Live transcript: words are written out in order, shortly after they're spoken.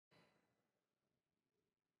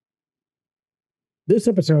This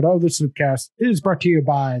episode of the Sloopcast is brought to you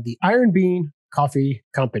by the Iron Bean Coffee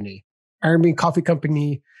Company. Iron Bean Coffee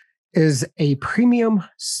Company is a premium,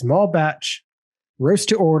 small batch, roast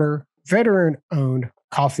to order, veteran owned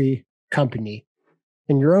coffee company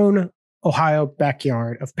in your own Ohio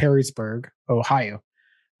backyard of Perrysburg, Ohio.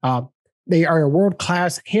 They are a world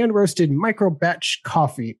class hand roasted micro batch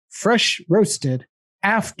coffee, fresh roasted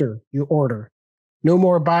after you order. No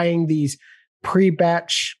more buying these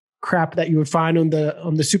pre-batch crap that you would find on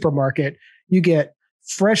the supermarket. You get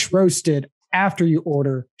fresh roasted after you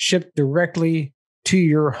order, shipped directly to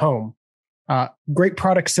your home. Great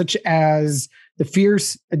products such as the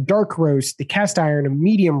Fierce Dark Roast, the Cast Iron a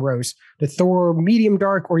Medium Roast, the Thor Medium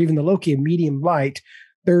Dark, or even the Loki Medium Light.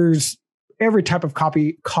 There's every type of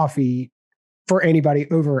coffee for anybody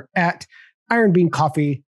over at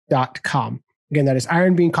ironbeancoffee.com. Again, that is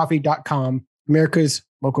ironbeancoffee.com, America's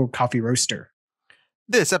local coffee roaster.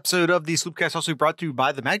 This episode of the Sloopcast is also brought to you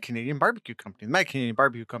by the Mad Canadian Barbecue Company. The Mad Canadian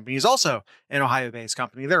Barbecue Company is also an Ohio-based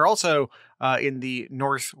company. They're also in the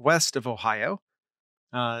northwest of Ohio.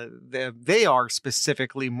 They are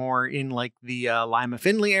specifically more in like the Lima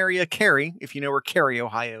Findlay area, Cary. If you know where Cary,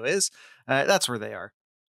 Ohio is, that's where they are.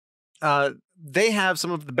 They have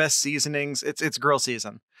some of the best seasonings. It's grill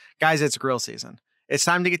season. Guys, it's grill season. It's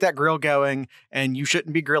time to get that grill going, and you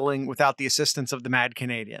shouldn't be grilling without the assistance of the Mad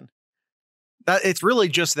Canadian. It's really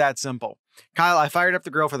just that simple. Kyle, I fired up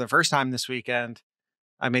the grill for the first time this weekend.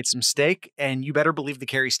 I made some steak, and you better believe the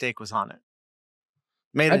Cary steak was on it.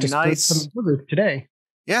 Made I just nice some burgers today.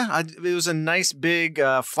 Yeah, it was a nice big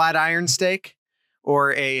flat iron steak,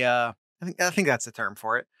 or I think that's the term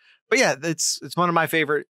for it. But yeah, it's one of my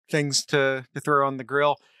favorite things to throw on the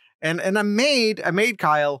grill. And I made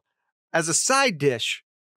Kyle, as a side dish,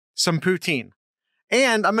 some poutine.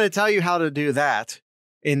 And I'm going to tell you how to do that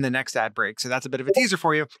in the next ad break. So that's a bit of a teaser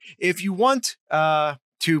for you. If you want to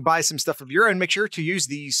buy some stuff of your own, make sure to use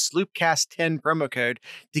the Sloopcast10 promo code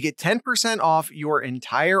to get 10% off your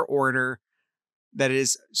entire order. That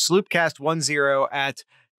is Sloopcast10 at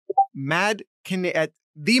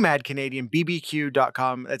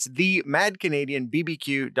themadcanadianbbq.com. That's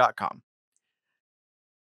themadcanadianbbq.com.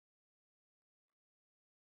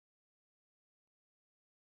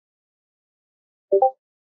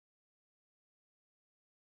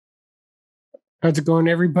 How's it going,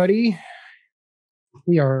 everybody?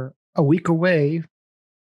 We are a week away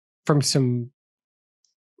from some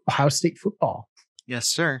Ohio State football. Yes,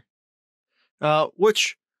 sir.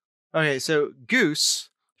 Okay, so Goose,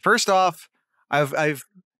 first off, I've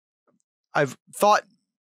thought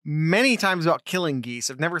many times about killing geese.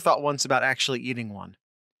 I've never thought once about actually eating one.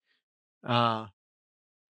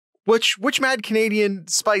 Which Mad Canadian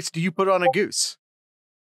spice do you put on a goose?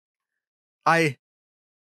 I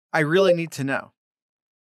really need to know.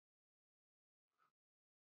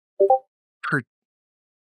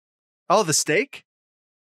 Oh, the steak?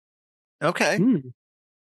 Okay.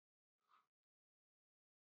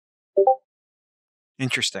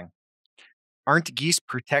 Interesting. Aren't geese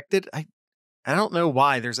protected? I don't know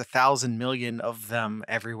why there's 1,000 million of them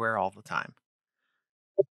everywhere all the time.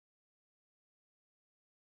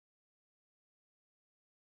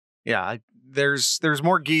 Yeah, there's certainly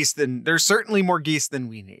more geese than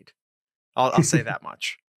we need. I'll say that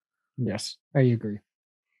much. Yes, I agree.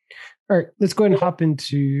 All right, let's go ahead and hop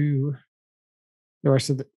into the rest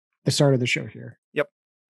of the start of the show here. Yep.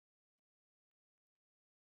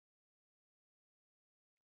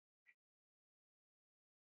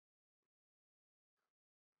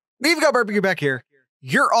 We've got barbecue back here.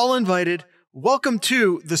 You're all invited. Welcome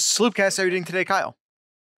to the Sloopcast. How are you doing today, Kyle?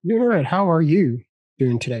 Doing all right. How are you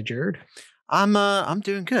doing today, Jared? I'm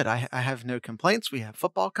doing good. I have no complaints. We have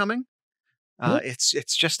football coming. Yep.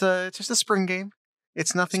 It's just a spring game.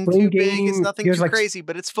 It's nothing too big. It's nothing too crazy,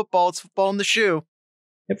 but it's football. It's football in the shoe.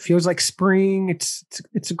 It feels like spring. It's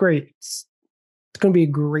great. It's going to be a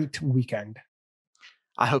great weekend.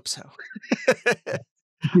 I hope so.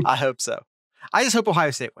 I hope so. I just hope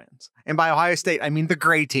Ohio State wins. And by Ohio State, I mean the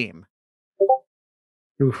gray team.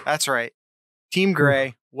 Oof. That's right. Team Gray.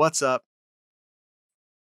 Oof. What's up?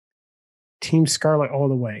 Team Scarlet all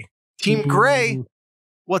the way. Team Gray.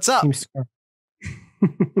 What's up? Team Scarlet.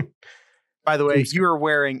 By the way, you are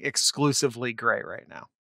wearing exclusively gray right now.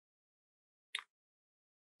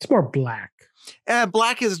 It's more black.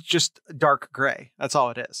 Black is just dark gray. That's all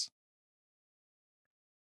it is.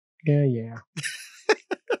 Yeah.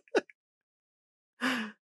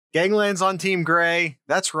 Gangland's on Team Gray.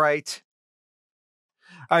 That's right.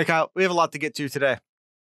 All right, Kyle, we have a lot to get to today.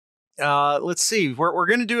 Let's see. We're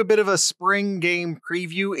going to do a bit of a spring game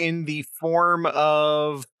preview in the form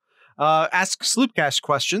of Ask Sloopcast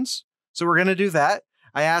questions. So we're going to do that.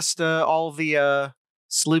 I asked all the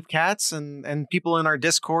Sloop Cats and people in our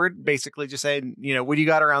Discord basically just saying, what do you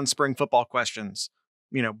got around spring football questions?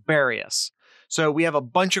 Bury us. So we have a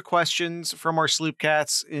bunch of questions from our Sloop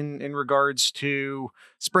Cats in regards to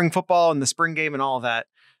spring football and the spring game and all of that.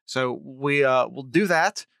 So we'll do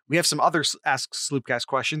that. We have some other Ask Sloopcast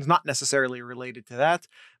questions, not necessarily related to that.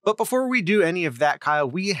 But before we do any of that, Kyle,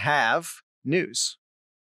 we have news.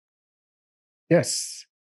 Yes.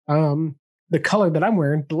 The color that I'm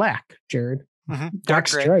wearing, black, Jared. Mm-hmm. Black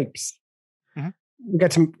stripes. Mm-hmm. We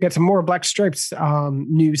got some more black stripes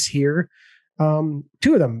news here.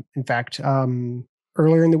 Two of them, in fact.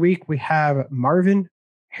 Earlier in the week, we have Marvin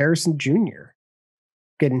Harrison Jr.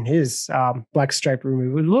 getting his black stripe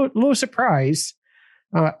removed. A little surprise.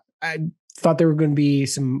 I thought there were going to be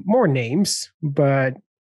some more names, but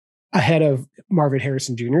ahead of Marvin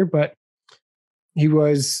Harrison Jr., but he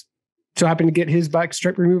was so happened to get his black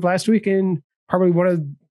stripe removed last week, and probably one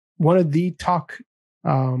of the talk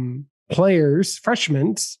players,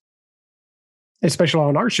 freshmen, especially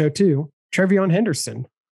on our show too, Trevion Henderson,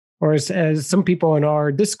 or as some people in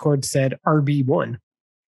our Discord said, RB1.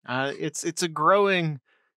 It's a growing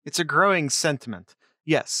sentiment.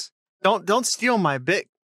 Yes. Don't steal my bit.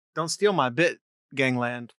 Don't steal my bit,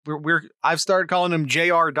 gangland. I've started calling him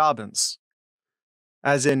J.R. Dobbins,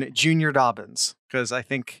 as in Junior Dobbins, because I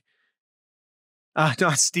think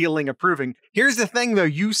not stealing, approving. Here's the thing, though.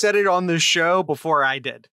 You said it on this show before I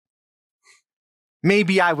did.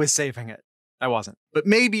 Maybe I was saving it. I wasn't, but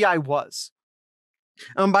maybe I was.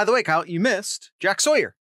 By the way, Kyle, you missed Jack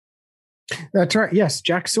Sawyer. That's right. Yes,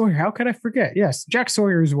 Jack Sawyer. How could I forget? Yes, Jack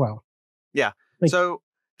Sawyer as well. Yeah. So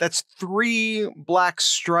that's 3 black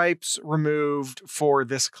stripes removed for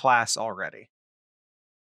this class already.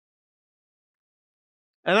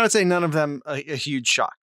 And I would say none of them a huge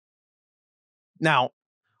shock. Now,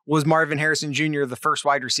 was Marvin Harrison Jr. the first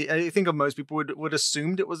wide receiver? I think most people would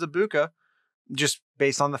assumed it was Ibuka, just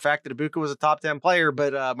based on the fact that Ibuka was a top 10 player,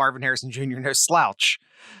 but Marvin Harrison Jr. no slouch.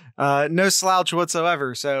 No slouch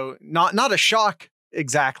whatsoever. So not a shock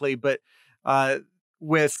exactly, but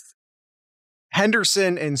with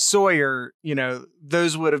Henderson and Sawyer,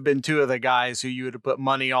 those would have been 2 of the guys who you would have put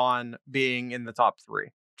money on being in the top 3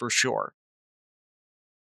 for sure.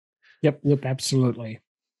 Yep, absolutely.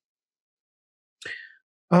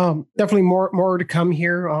 Definitely more to come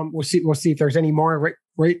here. We'll see if there's any more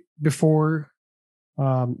right before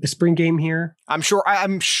the spring game here. I'm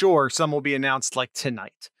sure some will be announced like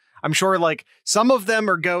tonight. I'm sure like some of them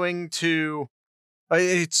are going to.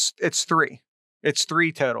 It's 3. It's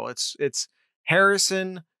 3 total. It's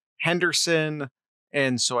Harrison, Henderson,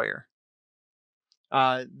 and Sawyer.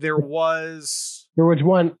 There was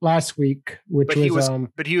one last week, but he was from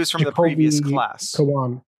Jacoby the previous class.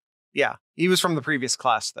 Kawan. Yeah, he was from the previous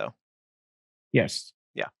class though. Yes.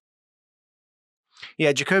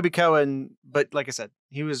 Yeah, Jacoby Cohen, but like I said,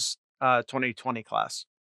 he was 2020 class.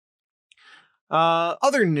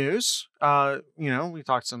 Other news, we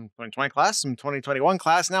talked some 2020 class, some 2021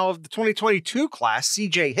 class. Now of the 2022 class,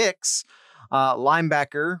 CJ Hicks,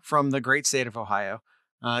 linebacker from the great state of Ohio,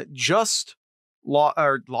 just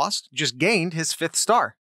gained his 5th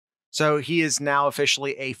star. So he is now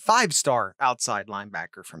officially a 5-star outside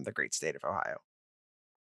linebacker from the great state of Ohio.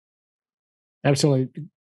 Absolutely.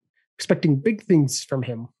 Expecting big things from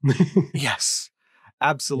him. Yes,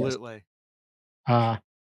 absolutely. Yes.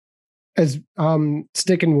 As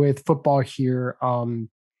sticking with football here, the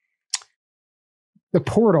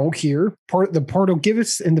portal here, the portal give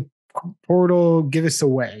us and the portal give us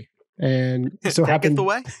away, and so taketh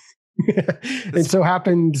away. And so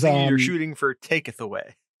happens. You're shooting for taketh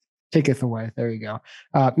away. Taketh away. There you go.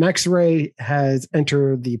 Max Ray has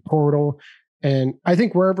entered the portal. And I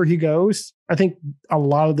think wherever he goes, I think a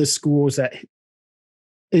lot of the schools that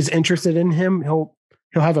is interested in him, he'll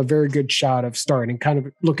have a very good shot of starting. Kind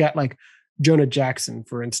of look at like Jonah Jackson,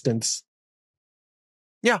 for instance.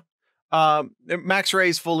 Yeah. Max Ray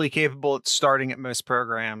is fully capable at starting at most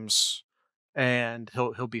programs, and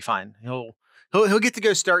he'll be fine. He'll get to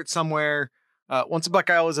go start somewhere. Once a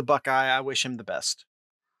Buckeye is a Buckeye, I wish him the best.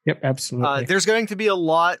 Yep, absolutely. There's going to be a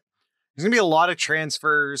lot of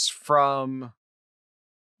transfers from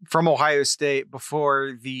Ohio State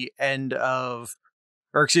before the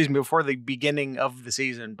beginning of the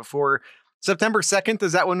season, before September 2nd.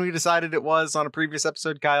 Is that when we decided it was on a previous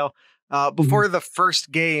episode, Kyle? Before the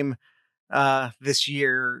first game this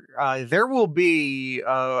year, there will be,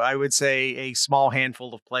 I would say, a small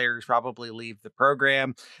handful of players probably leave the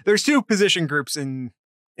program. There's 2 position groups in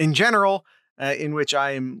general in which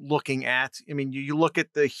I am looking at. I mean, you look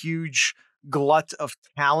at the huge glut of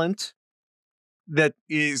talent that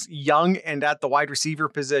is young and at the wide receiver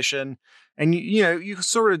position. And, you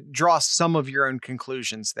sort of draw some of your own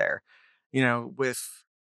conclusions there, with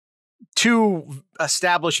two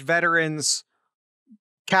established veterans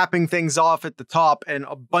capping things off at the top and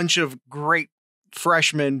a bunch of great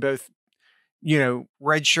freshmen, both,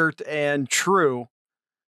 redshirt and true.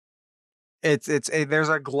 There's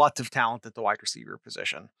a glut of talent at the wide receiver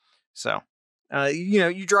position. So,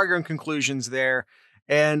 you draw your own conclusions there.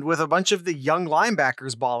 And with a bunch of the young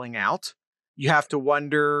linebackers balling out, you have to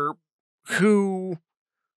wonder who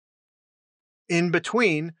in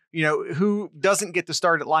between, who doesn't get to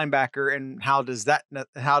start at linebacker, and how does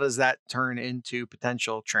that turn into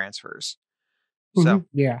potential transfers? So,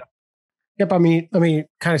 yeah. Yep. I mean,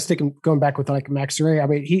 kind of going back with like Max Ray. I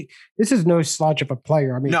mean, this is no slouch of a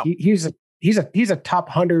player. I mean, no. he's a top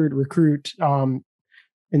 100 recruit in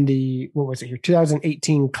the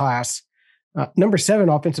 2018 class, number 7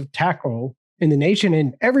 offensive tackle in the nation,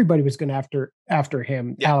 and everybody was going after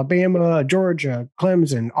him. Yeah. Alabama, Georgia,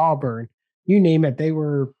 Clemson, Auburn, you name it, they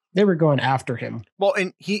were going after him. Well,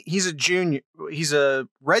 and he's a junior. He's a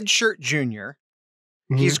redshirt junior.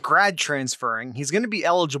 He's grad transferring. He's going to be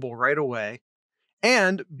eligible right away.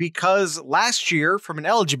 And because last year, from an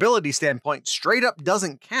eligibility standpoint, straight up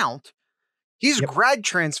doesn't count, he's grad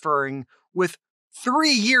transferring with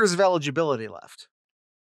 3 years of eligibility left.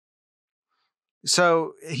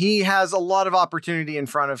 So he has a lot of opportunity in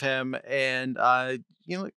front of him. And, I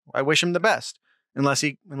wish him the best, unless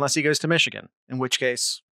he goes to Michigan, in which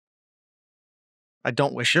case I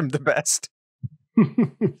don't wish him the best.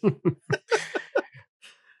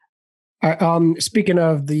 Speaking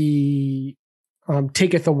of the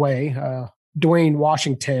taketh away, Dwayne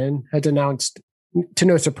Washington has announced, to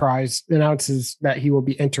no surprise, announces that he will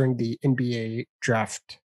be entering the NBA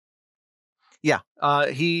draft. Yeah,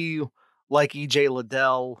 he, like EJ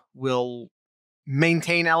Liddell, will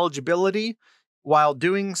maintain eligibility while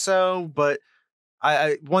doing so, but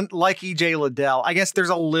I want, like EJ Liddell, I guess there's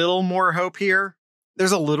a little more hope here.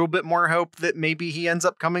 There's a little bit more hope that maybe he ends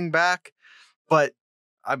up coming back, but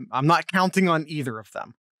I'm not counting on either of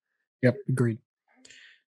them. Yep, agreed.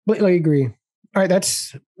 Completely agree. All right,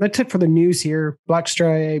 that's it for the news here. Black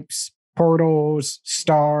Stripes, portals,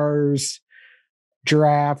 stars,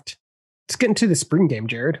 draft. Let's get into the spring game,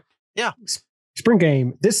 Jared. Yeah. Spring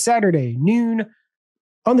game this Saturday, noon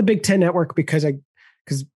on the Big Ten Network, because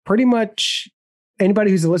pretty much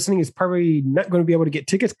anybody who's listening is probably not going to be able to get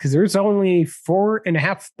tickets because there's only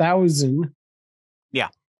 4,500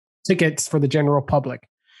 tickets for the general public.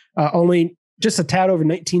 Only just a tad over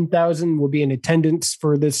 19,000 will be in attendance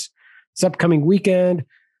for this upcoming weekend.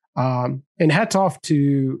 And hats off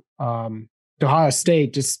to Ohio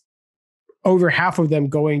State, just over half of them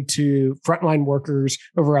going to frontline workers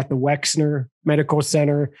over at the Wexner Medical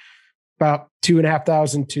Center, about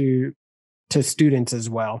 2,500 to students as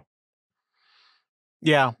well.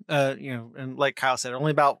 Yeah. And like Kyle said,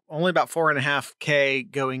 only about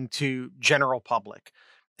 4.5K going to general public.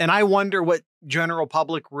 And I wonder what general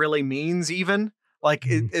public really means even. Like,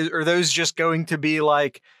 are those just going to be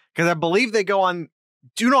like, because I believe they go on,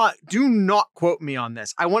 do not quote me on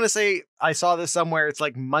this. I want to say I saw this somewhere. It's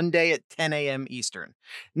like Monday at 10 a.m. Eastern.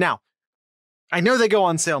 Now, I know they go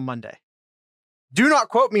on sale Monday. Do not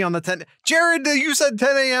quote me on the 10. Jared, you said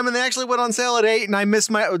 10 a.m. and they actually went on sale at 8 and I missed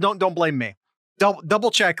my, don't blame me. Double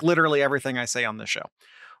check literally everything I say on this show.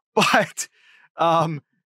 But, are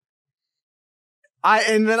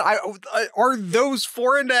those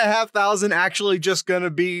 4,500 actually just going to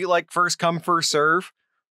be like first come, first serve?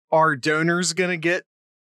 Are donors going to get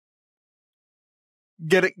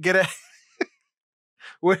it?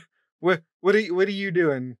 What are you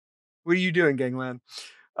doing? What are you doing, gangland?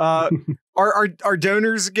 Are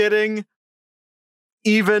donors getting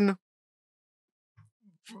even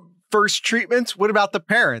first treatments? What about the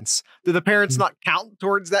parents? Do the parents not count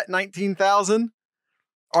towards that 19,000?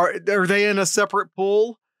 Are they in a separate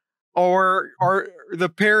pool, or are the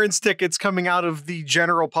parents' tickets coming out of the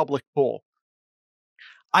general public pool?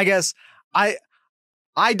 I guess I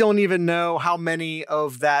don't even know how many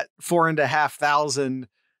of that 4,500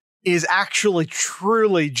 is actually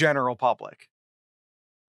truly general public.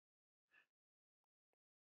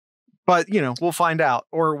 But, we'll find out,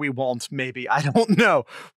 or we won't, maybe. I don't know.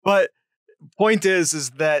 But point is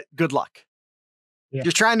that good luck. Yeah.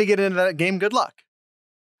 You're trying to get into that game. Good luck.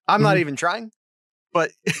 I'm not even trying,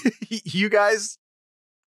 but you guys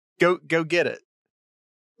go get it.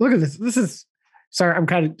 Look at this. This is, sorry, I'm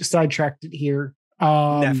kind of sidetracked here.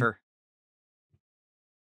 Never.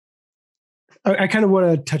 I kind of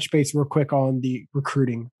want to touch base real quick on the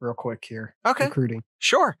recruiting real quick here. Okay. Recruiting.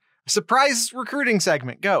 Sure. Surprise recruiting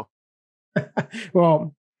segment. Go.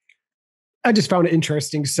 Well, I just found it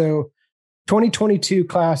interesting. So 2022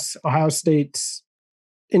 class, Ohio State's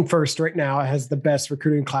in first right now. It has the best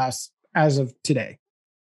recruiting class as of today.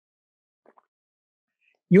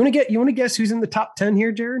 You want to guess who's in the top 10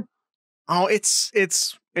 here, Jared? Oh, it's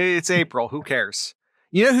April. Who cares?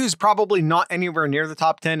 You know who's probably not anywhere near the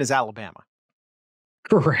top 10 is Alabama.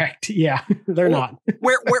 Correct. Yeah, they're not.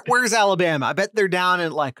 Where's Alabama? I bet they're down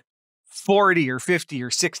at like 40 or 50 or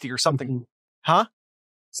 60 or something. 17. Huh?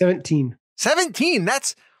 17. 17.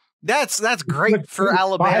 That's great for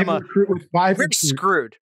Alabama. We're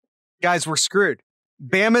screwed. Guys, we're screwed.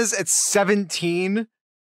 Bama's at 17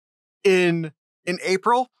 in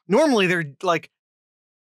April. Normally they're like,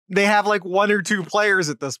 they have like one or two players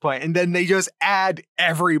at this point, and then they just add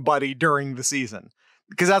everybody during the season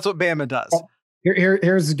because that's what Bama does. Well,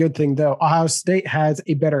 here's the good thing though. Ohio State has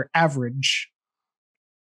a better average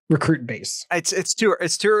recruit base. It's too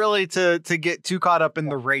early to get too caught up in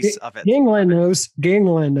the race of it. Gangland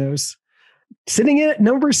knows. Sitting in at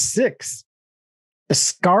number 6, the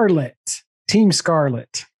Scarlet. Team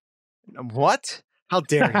Scarlet. What? How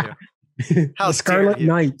dare you? The Scarlet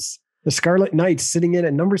Knights. The Scarlet Knights sitting in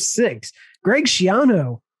at number 6. Greg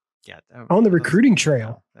Schiano. Yeah, on the recruiting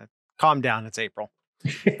trail. Calm down. It's April.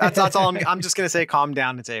 That's all. I'm just gonna say, calm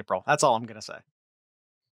down. It's April. That's all I'm gonna say.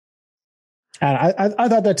 I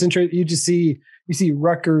thought that's interesting. You see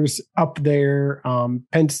Rutgers up there.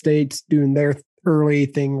 Penn State's doing their early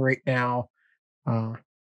thing right now.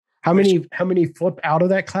 How many flip out of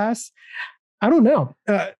that class? I don't know.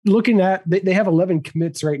 Looking at they have 11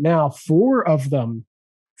 commits right now. 4 of them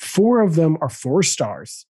are 4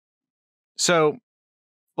 stars. So,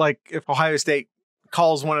 like, if Ohio State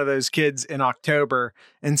calls one of those kids in October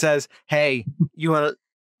and says, "Hey, you want to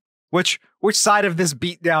which side of this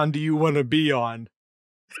beatdown do you want to be on?"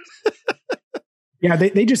 Yeah,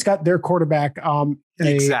 they just got their quarterback, a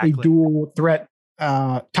dual threat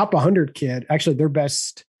top 100 kid. Actually, their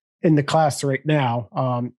best in the class right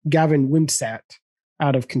now, Gavin Wimsatt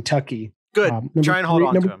out of Kentucky. Good. Try and hold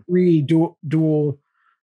on to him. Number 3 dual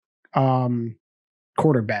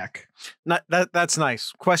quarterback. That's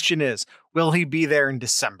nice. Question is, will he be there in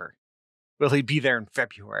December? Will he be there in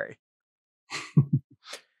February?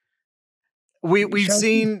 We've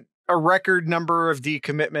seen a record number of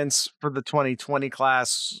decommitments for the 2020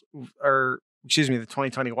 class, the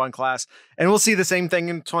 2021 class, and we'll see the same thing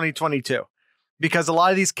in 2022. Because a lot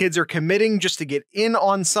of these kids are committing just to get in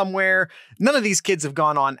on somewhere. None of these kids have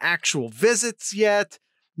gone on actual visits yet.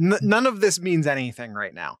 None of this means anything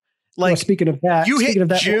right now. Like, speaking of that,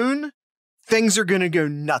 June, things are going to go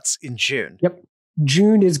nuts in June. Yep.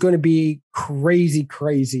 June is going to be crazy,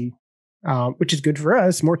 which is good for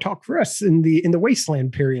us. More talk for us in the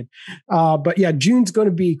wasteland period. But yeah, June's going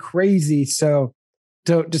to be crazy. So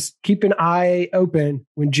just keep an eye open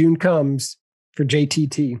when June comes for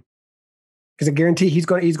JTT. Because I guarantee he's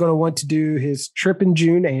going to want to do his trip in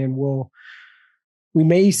June, and we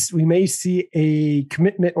may see a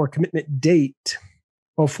commitment date,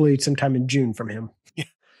 hopefully sometime in June from him. Yeah.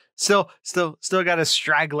 Still got a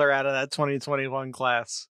straggler out of that 2021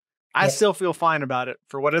 class. I still feel fine about it.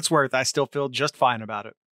 For what it's worth, I still feel just fine about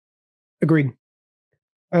it. Agreed.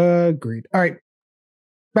 All right.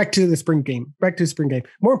 Back to the spring game.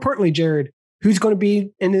 More importantly, Jared, who's going to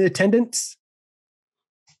be in attendance?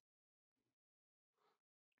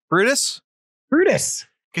 Brutus?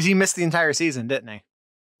 Because he missed the entire season, didn't he?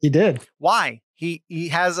 He did. Why? He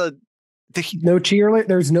has no cheerleader.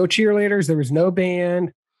 There's no cheerleaders. There was no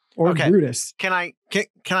band or Brutus. Can I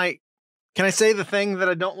say the thing that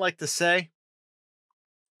I don't like to say?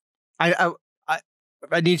 I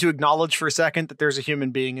need to acknowledge for a second that there's a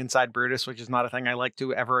human being inside Brutus, which is not a thing I like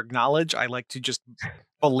to ever acknowledge. I like to just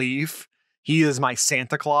believe he is my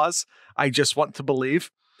Santa Claus. I just want to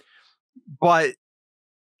believe. But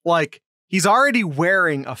like, he's already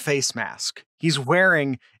wearing a face mask. He's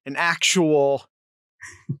wearing an actual.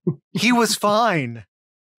 He was fine.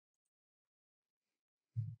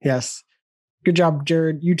 Yes. Good job,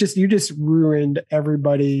 Jared. You just ruined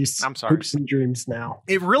everybody's hopes and dreams now.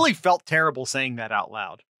 It really felt terrible saying that out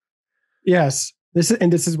loud. Yes. This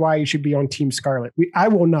is why you should be on Team Scarlet. I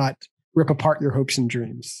will not rip apart your hopes and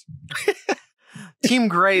dreams. Team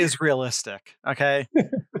Gray is realistic. Okay.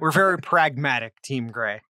 We're very pragmatic, Team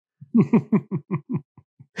Gray.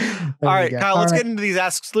 All right, Kyle, let's get into these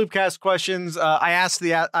Ask Sloopcast questions. I asked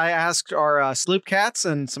our Sloopcats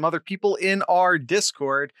and some other people in our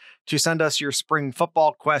Discord to send us your spring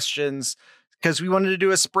football questions because we wanted to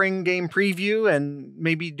do a spring game preview and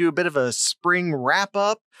maybe do a bit of a spring wrap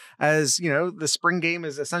up, as you know, the spring game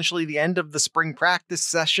is essentially the end of the spring practice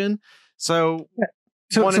session. So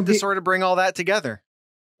wanted to sort of bring all that together.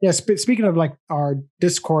 Yes. But speaking of like our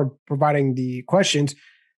Discord providing the questions,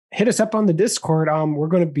 hit us up on the Discord. We're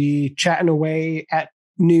going to be chatting away at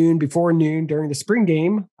noon, before noon during the spring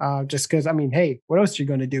game. Just because, I mean, hey, what else are you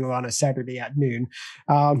going to do on a Saturday at noon?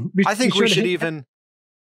 I think we should even,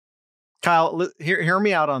 Kyle, hear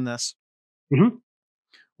me out on this. Mm-hmm.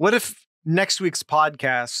 What if next week's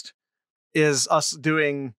podcast is us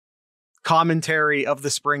doing commentary of the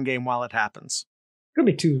spring game while it happens? It's going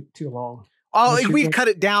to be too long. Oh, we'd cut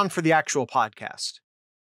it down for the actual podcast.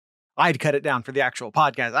 I'd cut it down for the actual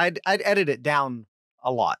podcast. I'd edit it down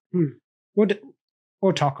a lot.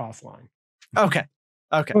 We'll talk offline. Okay.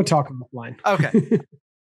 We'll talk offline. Okay.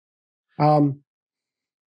 All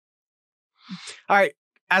right.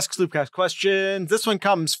 Ask Sloopcast questions. This one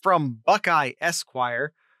comes from Buckeye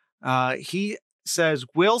Esquire. He says,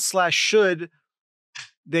 should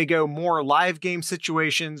they go more live game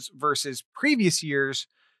situations versus previous years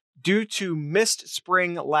due to missed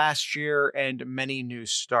spring last year and many new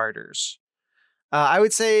starters? I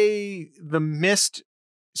would say the missed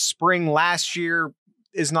spring last year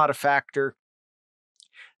is not a factor.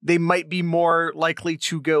 They might be more likely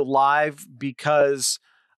to go live because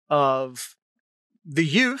of the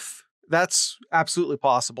youth. That's absolutely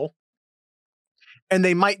possible. And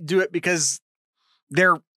they might do it because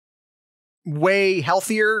they're way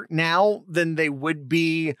healthier now than they would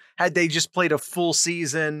be had they just played a full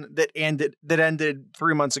season that ended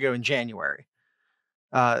 3 months ago in January.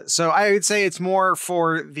 So I would say it's more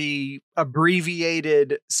for the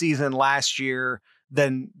abbreviated season last year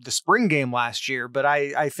than the spring game last year. But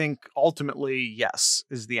I think ultimately, yes,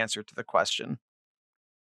 is the answer to the question.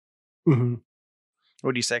 Mm-hmm.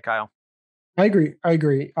 What do you say, Kyle? I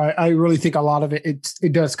agree. I really think a lot of it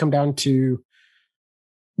does come down to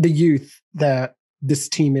the youth that this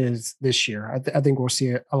team is this year. I think we'll see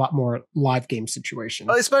a lot more live game situations,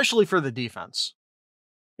 especially for the defense.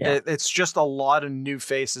 Yeah. It's just a lot of new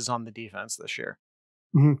faces on the defense this year.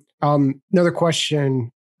 Mm-hmm. Another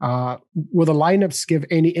question: will the lineups give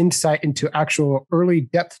any insight into actual early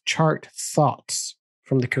depth chart thoughts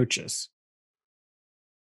from the coaches?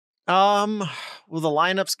 Will the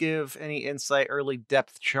lineups give any insight early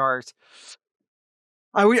depth chart?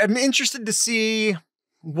 I'm interested to see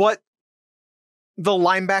what the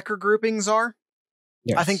linebacker groupings are.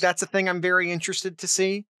 Yes. I think that's a thing I'm very interested to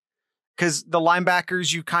see, because the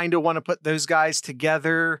linebackers, you kind of want to put those guys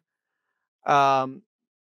together.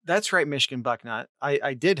 That's right, Michigan Bucknut.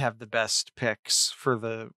 I did have the best picks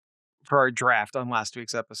for our draft on last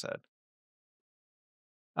week's episode.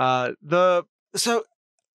 So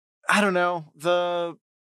I don't know.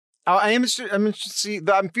 I'm interested to see.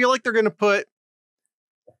 I feel like they're going to put.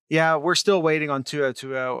 Yeah, we're still waiting on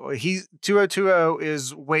 2020. 2020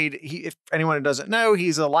 is Wade. If anyone doesn't know,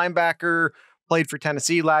 he's a linebacker. Played for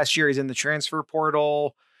Tennessee last year. He's in the transfer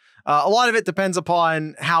portal. A lot of it depends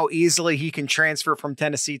upon how easily he can transfer from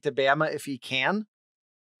Tennessee to Bama, if he can.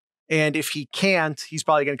 And if he can't, he's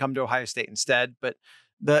probably going to come to Ohio State instead. But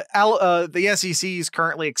the SEC is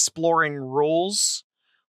currently exploring rules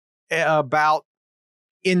about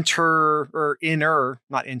inter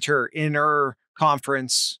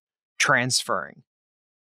conference transferring.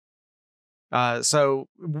 So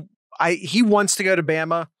he wants to go to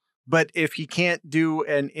Bama, but if he can't do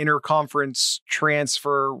an interconference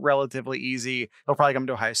transfer relatively easy, he'll probably come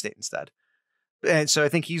to Ohio State instead. And so I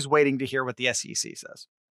think he's waiting to hear what the SEC says.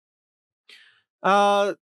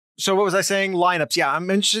 So what was I saying? Lineups. Yeah, I'm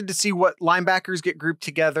interested to see what linebackers get grouped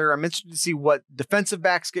together. I'm interested to see what defensive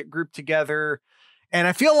backs get grouped together. And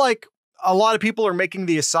I feel like a lot of people are making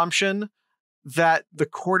the assumption that the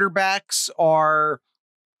quarterbacks are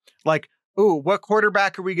like, ooh, what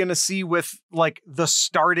quarterback are we going to see with like the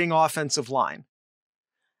starting offensive line?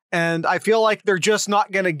 And I feel like they're just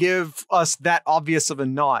not going to give us that obvious of a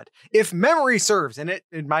nod. If memory serves, and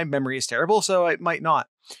my memory is terrible, so it might not.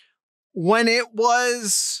 When it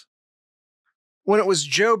was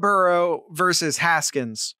Joe Burrow versus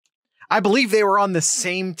Haskins, I believe they were on the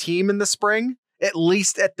same team in the spring, at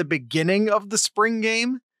least at the beginning of the spring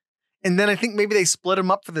game. And then I think maybe they split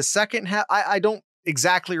them up for the second half. I don't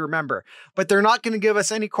exactly remember, but they're not going to give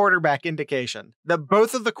us any quarterback indication that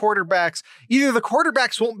both of the quarterbacks, either the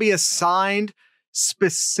quarterbacks won't be assigned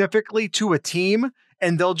specifically to a team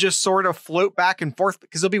and they'll just sort of float back and forth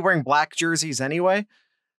because they'll be wearing black jerseys anyway,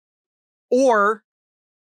 or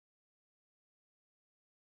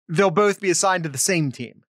they'll both be assigned to the same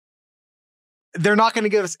team. They're not going to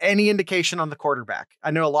give us any indication on the quarterback. I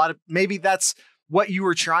know maybe that's what you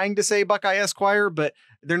were trying to say, Buckeye Esquire, but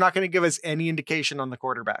they're not going to give us any indication on the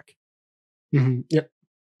quarterback. Mm-hmm. Yep.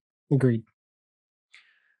 Agreed.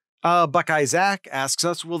 Buckeye Zach asks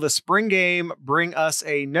us, will the spring game bring us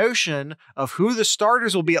a notion of who the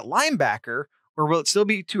starters will be at linebacker, or will it still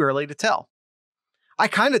be too early to tell? I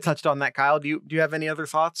kind of touched on that, Kyle. Do you have any other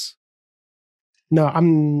thoughts? No,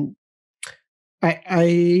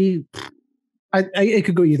 I, it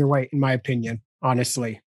could go either way, in my opinion,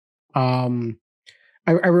 honestly. I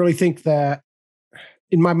really think that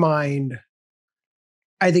in my mind,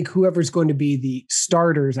 I think whoever's going to be the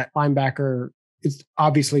starters at linebacker is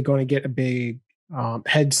obviously going to get a big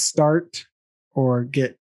head start or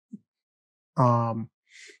get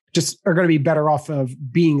just are going to be better off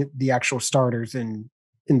of being the actual starters in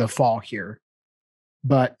the fall here.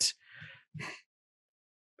 But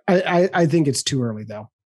I think it's too early, though.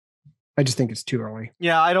 I just think it's too early.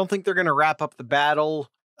 Yeah, I don't think they're going to wrap up the battle.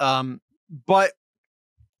 But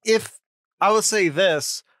if I would say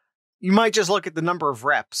this, you might just look at the number of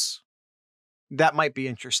reps. That might be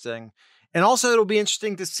interesting. And also it'll be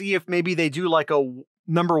interesting to see if maybe they do like a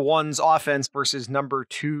number one's offense versus number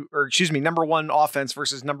one offense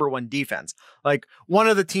versus number one defense. Like one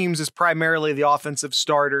of the teams is primarily the offensive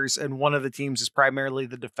starters and one of the teams is primarily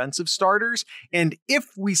the defensive starters. And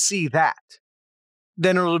if we see that,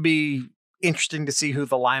 then it'll be interesting to see who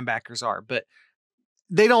the linebackers are. But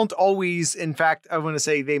they don't always, in fact, I want to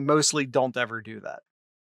say they mostly don't ever do that.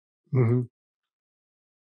 Mm-hmm.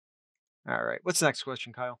 All right. What's the next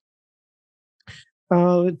question, Kyle?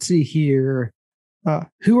 Let's see here.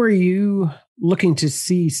 Who are you looking to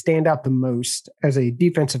see stand out the most as a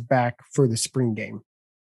defensive back for the spring game?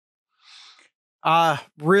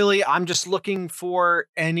 Really, I'm just looking for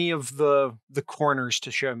any of the corners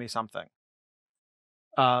to show me something.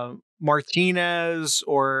 Martinez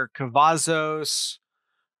or Cavazos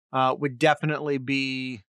would definitely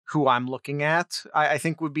be who I'm looking at. I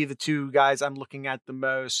think would be the two guys I'm looking at the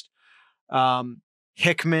most.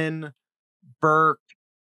 Hickman, Burke,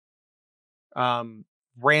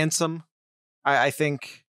 Ransom. I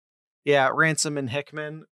think, yeah, Ransom and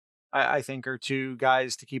Hickman, I think are two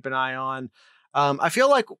guys to keep an eye on. I feel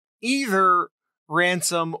like either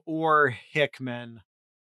Ransom or Hickman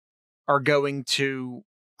are going to.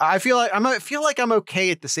 I feel like I'm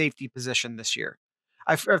okay at the safety position this year.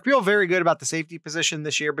 I feel very good about the safety position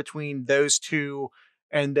this year between those two,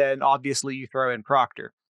 and then obviously you throw in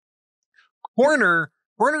Proctor. Corner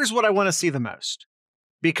is what I want to see the most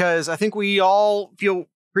because I think we all feel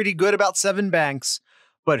pretty good about Seven Banks,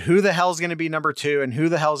 but who the hell is going to be number 2 and who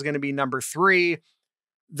the hell is going to be number 3?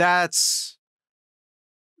 That's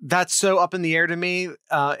so up in the air to me.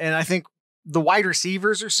 And I think the wide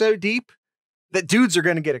receivers are so deep that dudes are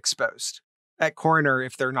going to get exposed at corner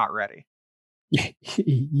if they're not ready.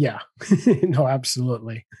 Yeah, no,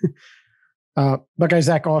 absolutely. Buckeye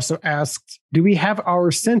Zach also asked, do we have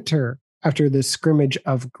our center after the scrimmage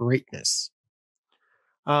of greatness?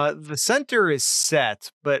 The center is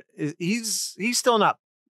set, but he's still not.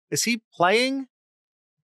 Is he playing?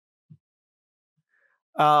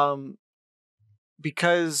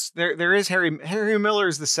 Because there is Harry Miller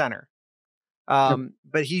is the center. But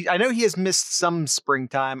I know he has missed some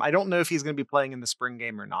springtime. I don't know if he's going to be playing in the spring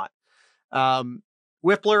game or not.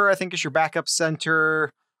 Whippler, I think, is your backup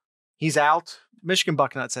center. He's out. Michigan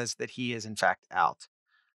Bucknut says that he is in fact out.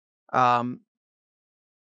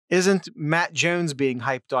 Isn't Matt Jones being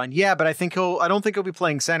hyped on? Yeah, but I don't think he'll be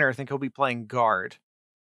playing center. I think he'll be playing guard.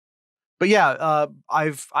 But yeah,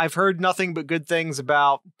 I've heard nothing but good things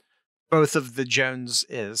about both of the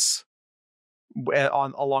Joneses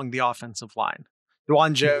along the offensive line.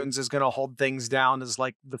 Dwan Jones is going to hold things down as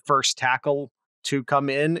like the first tackle to come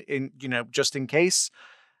in, just in case.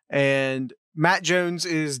 And Matt Jones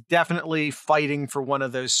is definitely fighting for one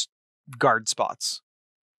of those guard spots.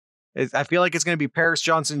 I feel like it's going to be Paris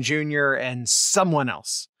Johnson Jr. and someone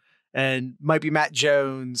else, and might be Matt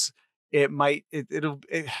Jones. It might be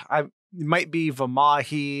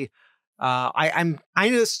Vamahi.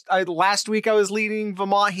 Last week I was leaning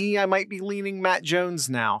Vamahi. I might be leaning Matt Jones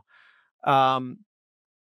now. But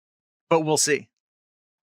we'll see.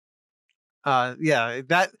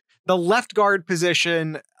 The left guard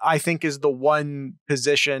position, I think, is the one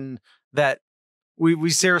position that we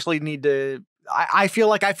seriously need to. I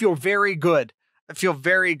feel very good. I feel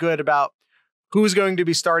very good about who's going to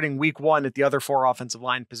be starting week 1 at the other 4 offensive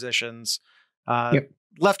line positions.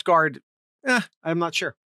 Left guard, I'm not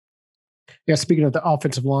sure. Yeah, speaking of the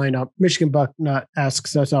offensive line, Michigan Bucknut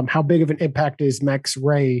asks us, how big of an impact is Max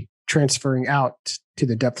Ray transferring out to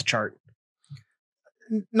the depth chart?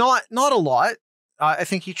 Not a lot. I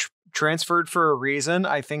think he transferred for a reason.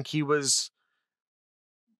 I think he was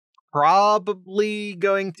probably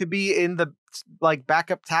going to be in the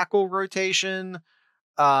backup tackle rotation.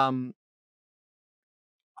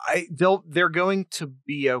 they're going to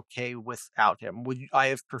be okay without him. Would I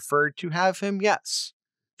have preferred to have him? Yes.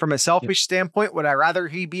 From a selfish standpoint, would I rather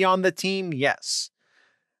he be on the team? Yes.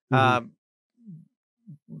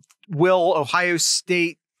 Will Ohio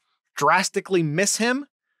State drastically miss him?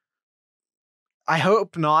 I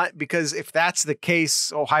hope not, because if that's the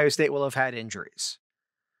case, Ohio State will have had injuries.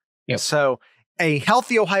 Yep. So a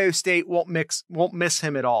healthy Ohio State won't miss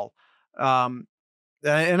him at all. And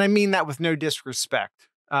I mean that with no disrespect,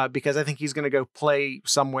 because I think he's going to go play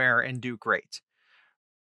somewhere and do great.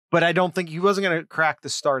 But I don't think he wasn't going to crack the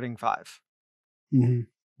starting five.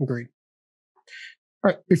 Agreed.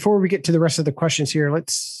 All right. Before we get to the rest of the questions here,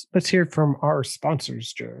 let's hear from our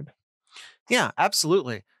sponsors, Jared. Yeah,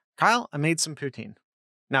 absolutely. Kyle, I made some poutine.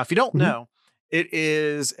 Now, if you don't know, it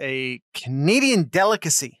is a Canadian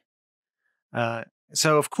delicacy.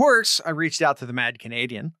 So, of course, I reached out to the Mad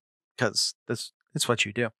Canadian, because that's what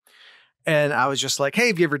you do. And I was just like, hey,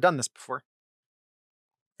 have you ever done this before?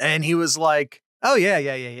 And he was like, oh,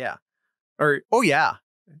 yeah. Or, oh, yeah.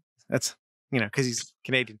 That's, because he's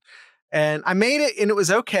Canadian. And I made it and it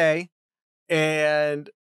was okay. And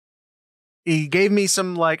he gave me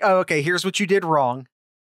some like, oh, okay, here's what you did wrong.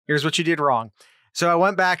 So I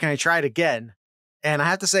went back and I tried again. And I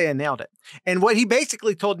have to say I nailed it. And what he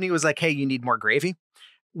basically told me was like, hey, you need more gravy,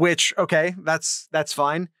 which, okay, that's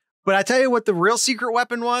fine. But I tell you what the real secret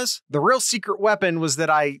weapon was. The real secret weapon was that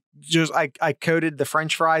I coated the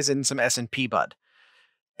French fries in some S&P Bud.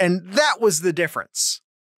 And that was the difference.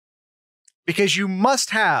 Because you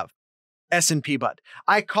must have S&P Bud.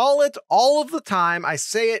 I call it all of the time. I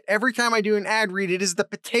say it every time I do an ad read. It is the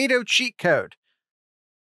potato cheat code.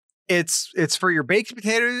 It's for your baked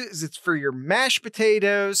potatoes. It's for your mashed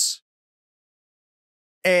potatoes.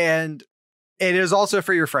 And it is also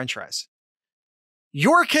for your French fries.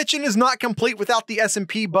 Your kitchen is not complete without the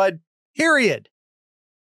S&P Bud, period.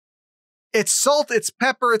 It's salt, it's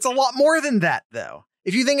pepper. It's a lot more than that, though.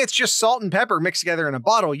 If you think it's just salt and pepper mixed together in a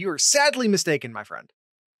bottle, you are sadly mistaken, my friend.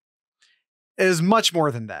 It is much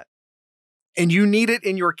more than that. And you need it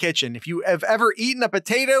in your kitchen. If you have ever eaten a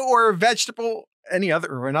potato or a vegetable,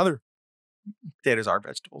 another potatoes are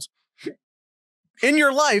vegetables, in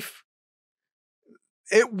your life,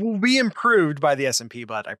 it will be improved by the S&P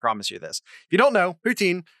Bud. I promise you this. If you don't know,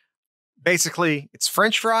 poutine, basically it's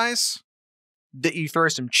French fries that you throw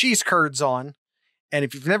some cheese curds on. And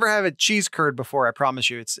if you've never had a cheese curd before, I promise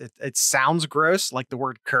you, it sounds gross. Like the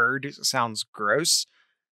word curd sounds gross.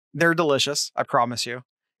 They're delicious. I promise you.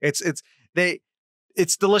 It's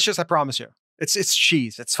delicious. I promise you. It's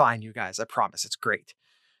cheese. It's fine, you guys. I promise. It's great.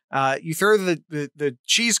 You throw the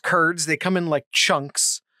cheese curds. They come in like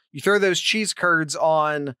chunks. You throw those cheese curds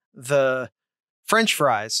on the French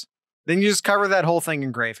fries. Then you just cover that whole thing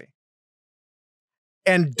in gravy.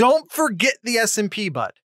 And don't forget the S&P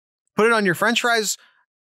Bud. Put it on your French fries,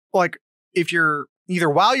 like if you're either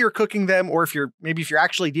while you're cooking them or if you're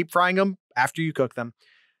actually deep frying them after you cook them.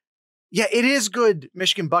 Yeah, it is good,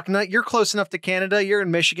 Michigan Bucknut. You're close enough to Canada. You're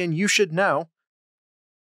in Michigan. You should know.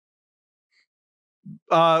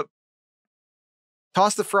 Toss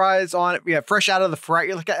the fries on it. Yeah, fresh out of the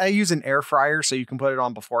fryer. Like I use an air fryer, so you can put it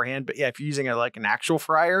on beforehand. But yeah, if you're using an actual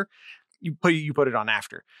fryer, you put it on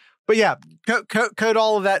after. But yeah, coat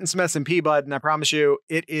all of that in some S&P Bud, and I promise you,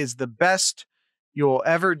 it is the best you'll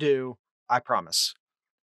ever do. I promise.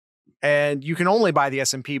 And you can only buy the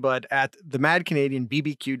S&P Bud at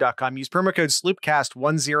themadcanadianbbq.com. Use promo code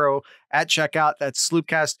SloopCast10 at checkout. That's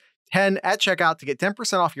SloopCast10 at checkout to get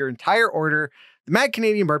 10% off your entire order. The Mad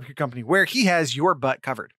Canadian Barbecue Company, where he has your butt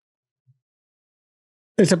covered.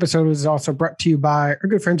 This episode is also brought to you by our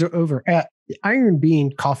good friends over at the Iron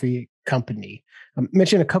Bean Coffee Company.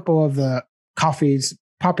 Mention a couple of the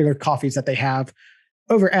popular coffees that they have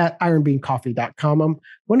over at ironbeancoffee.com.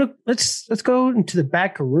 Let's go into the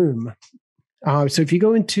back room. So if you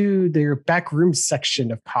go into their back room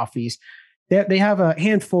section of coffees, they have a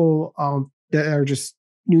handful that are just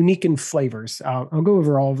unique in flavors. I'll go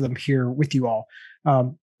over all of them here with you all.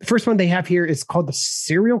 The first one they have here is called the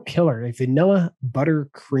Serial Killer, a vanilla butter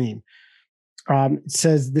cream. It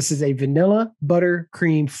says this is a vanilla butter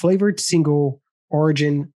cream flavored single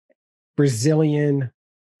origin Brazilian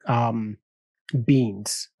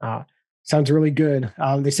beans. Sounds really good.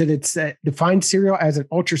 They said it's defined cereal as an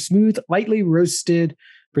ultra smooth, lightly roasted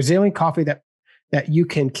Brazilian coffee that you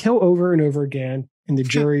can kill over and over again, and the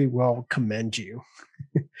jury will commend you.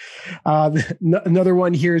 Another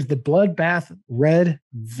one here is the Bloodbath Red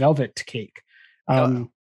Velvet Cake.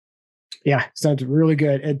 Yeah, sounds really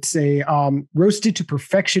good. It's a roasted to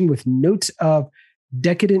perfection with notes of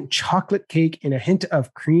decadent chocolate cake and a hint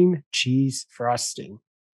of cream cheese frosting.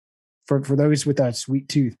 for those with a sweet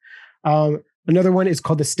tooth. Another one is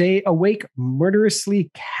called the Stay Awake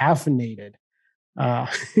Murderously Caffeinated.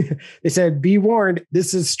 They said, be warned,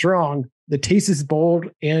 this is strong. The taste is bold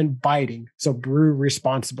and biting, so brew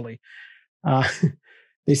responsibly.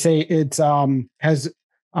 They say it has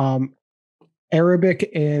Arabic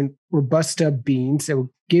and Robusta beans. It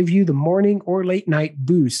will give you the morning or late night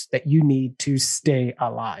boost that you need to stay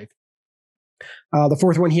alive. The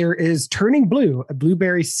fourth one here is Turning Blue, a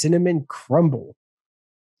blueberry cinnamon crumble.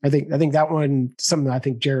 I think that one, something I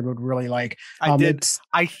think Jared would really like. I did.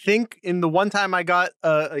 I think in the one time I got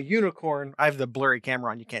a unicorn, I have the blurry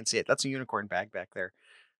camera on, you can't see it. That's a unicorn bag back there.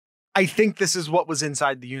 I think this is what was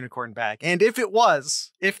inside the unicorn bag. And if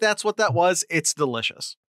that's what that was, it's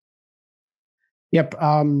delicious. Yep.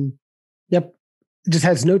 Yep. It just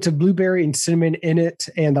has notes of blueberry and cinnamon in it.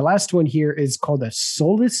 And the last one here is called a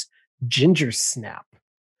Soulless Ginger Snap.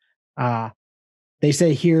 They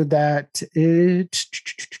say here that it's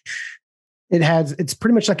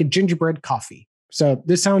pretty much like a gingerbread coffee. So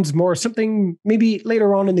this sounds more something maybe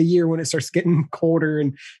later on in the year when it starts getting colder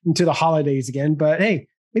and into the holidays again. But hey,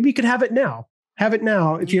 maybe you could have it now. Have it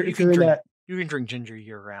now if you're in that. You can drink ginger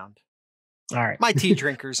year round. All right. My tea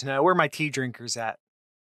drinkers know. Where are my tea drinkers at?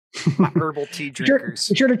 My herbal tea drinkers.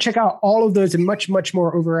 Be sure to check out all of those and much, much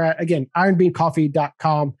more over at, again,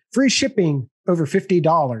 ironbeancoffee.com. Free shipping over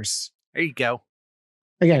 $50. There you go.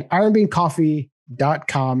 Again,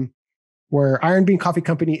 ironbeancoffee.com, where Iron Bean Coffee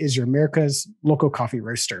Company is your America's local coffee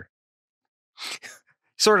roaster.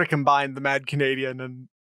 Sort of combined the Mad Canadian and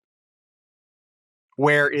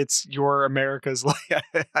where it's your America's.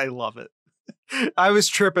 I love it. I was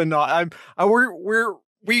tripping.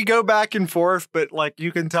 We go back and forth, but like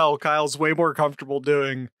you can tell, Kyle's way more comfortable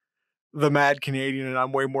doing the Mad Canadian, and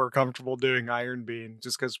I'm way more comfortable doing Iron Bean,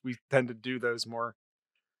 just because we tend to do those more.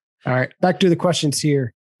 All right, back to the questions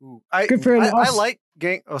here. Good friend. I like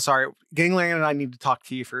Gang. Oh, sorry, Gangland and I need to talk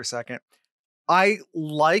to you for a second. I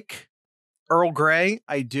like Earl Grey.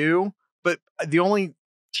 I do, but the only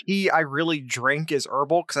tea I really drink is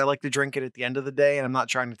herbal because I like to drink it at the end of the day, and I'm not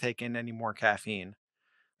trying to take in any more caffeine.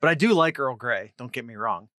 But I do like Earl Grey. Don't get me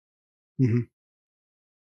wrong. Mm-hmm.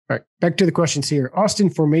 All right, back to the questions here. Austin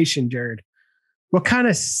formation, Jared. What kind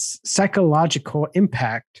of psychological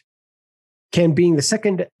impact can being the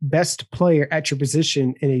second best player at your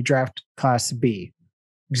position in a draft class be?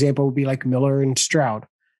 Example would be like Miller and Stroud.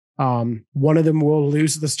 One of them will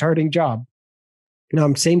lose the starting job.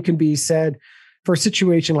 Same can be said for a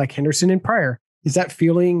situation like Henderson and Pryor. Is that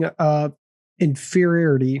feeling of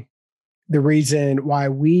inferiority the reason why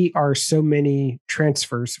we are so many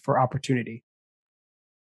transfers for opportunity?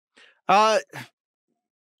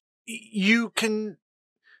 You can,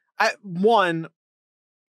 I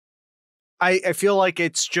feel like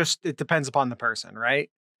it depends upon the person, right?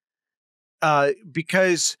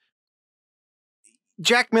 Because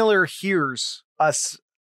Jack Miller hears us,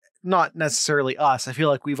 not necessarily us. I feel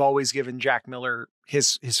like we've always given Jack Miller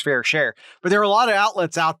his fair share, but there are a lot of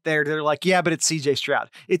outlets out there that are like, yeah, but it's CJ Stroud.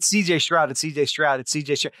 It's CJ Stroud. It's CJ Stroud. It's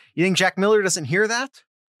CJ Stroud. You think Jack Miller doesn't hear that?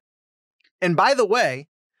 And by the way,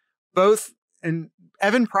 and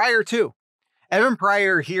Evan Pryor too. Evan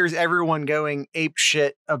Pryor hears everyone going ape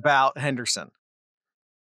shit about Henderson.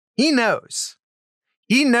 He knows.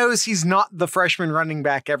 He knows he's not the freshman running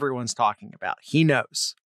back everyone's talking about. He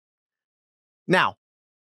knows. Now,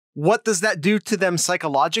 what does that do to them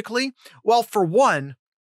psychologically? Well, for one,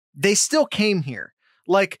 they still came here.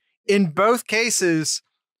 Like in both cases,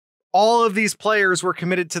 all of these players were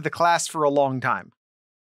committed to the class for a long time.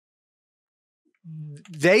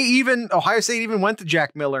 Ohio State even went to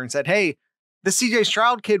Jack Miller and said, hey, the CJ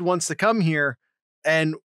Stroud kid wants to come here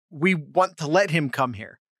and we want to let him come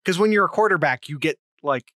here. Because when you're a quarterback, you get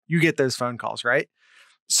those phone calls, right?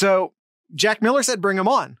 So Jack Miller said, bring him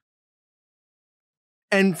on.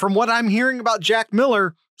 And from what I'm hearing about Jack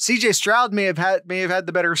Miller, CJ Stroud may have had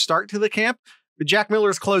the better start to the camp, but Jack Miller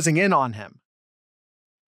is closing in on him.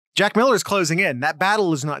 Jack Miller is closing in. That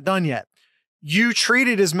battle is not done yet. You treat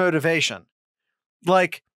it as motivation.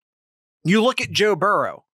 Like you look at Joe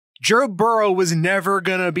Burrow. Joe Burrow was never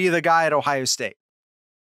going to be the guy at Ohio State.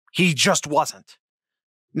 He just wasn't.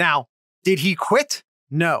 Now, did he quit?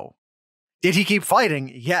 No. Did he keep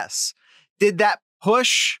fighting? Yes. Did that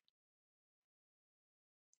push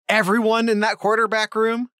everyone in that quarterback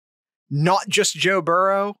room? Not just Joe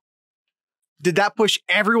Burrow? Did that push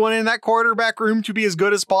everyone in that quarterback room to be as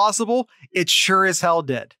good as possible? It sure as hell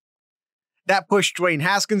did. That pushed Dwayne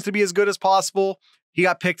Haskins to be as good as possible. He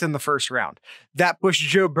got picked in the first round. That pushed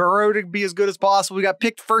Joe Burrow to be as good as possible. He got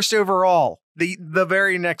picked first overall the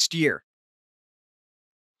very next year.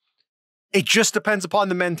 It just depends upon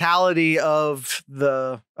the mentality of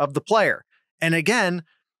the player. And again,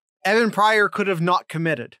 Evan Pryor could have not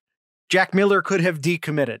committed. Jack Miller could have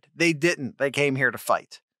decommitted. They didn't. They came here to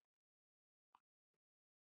fight.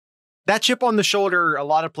 That chip on the shoulder, a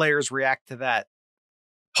lot of players react to that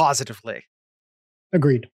positively.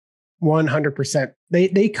 Agreed. 100%.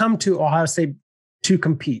 They come to Ohio State to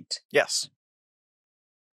compete. Yes.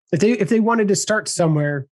 If they wanted to start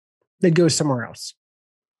somewhere, they'd go somewhere else.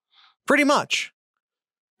 Pretty much.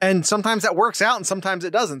 And sometimes that works out and sometimes it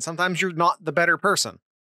doesn't. Sometimes you're not the better person.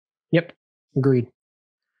 Yep. Agreed.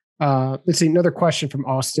 Let's see. Another question from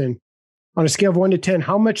Austin. On a scale of 1 to 10,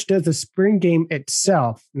 how much does the spring game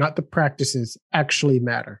itself, not the practices, actually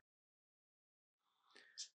matter?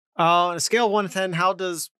 On a scale of 1 to 10, how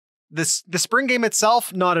does the spring game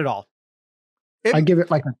itself? Not at all. I give it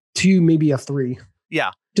like a 2, maybe a 3.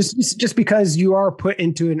 Yeah. Just because you are put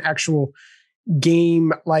into an actual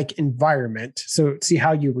game-like environment. So see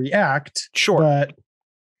how you react. Sure.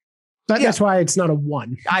 But that's why it's not a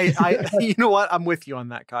 1. I you know what? I'm with you on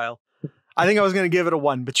that, Kyle. I think I was going to give it a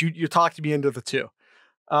 1, but you talked me into the 2.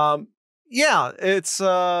 Yeah, it's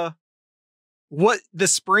what the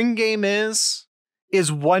spring game is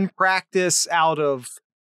one practice out of,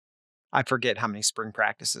 I forget how many spring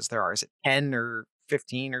practices there are. Is it 10 or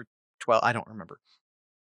 15 or 12? I don't remember.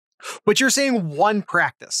 But you're saying one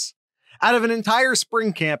practice out of an entire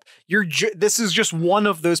spring camp. This is just one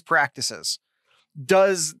of those practices.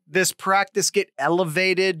 Does this practice get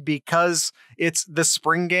elevated because it's the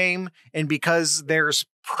spring game and because there's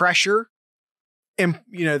pressure? And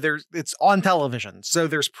it's on television, so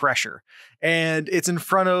there's pressure, and it's in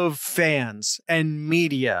front of fans and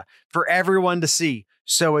media for everyone to see,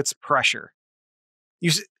 so it's pressure.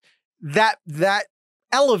 That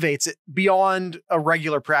elevates it beyond a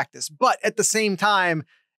regular practice, but at the same time,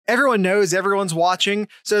 everyone knows everyone's watching,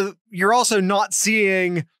 so you're also not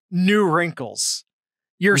seeing new wrinkles.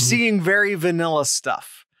 You're seeing very vanilla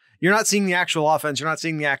stuff. You're not seeing the actual offense. You're not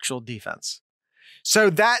seeing the actual defense. So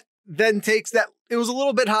that then takes that. It was a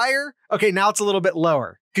little bit higher. Okay, now it's a little bit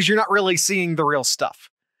lower because you're not really seeing the real stuff.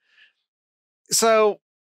 So,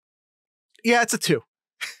 yeah, it's a 2.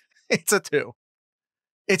 It's a 2.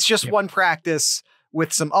 It's just one practice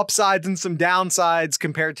with some upsides and some downsides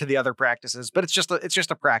compared to the other practices. But it's just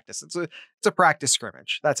a practice. It's a practice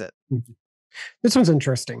scrimmage. That's it. This one's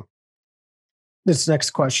interesting. This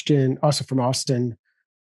next question, also from Austin.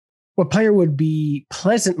 What player would be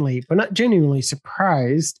pleasantly, but not genuinely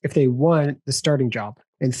surprised if they won the starting job?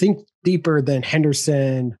 And think deeper than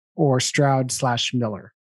Henderson or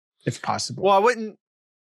Stroud/Miller, if possible. Well,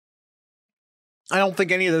 I don't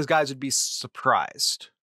think any of those guys would be surprised.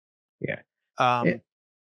 Yeah.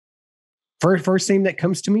 First name that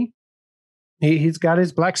comes to me, he's got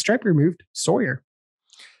his black stripe removed, Sawyer.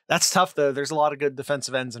 That's tough, though. There's a lot of good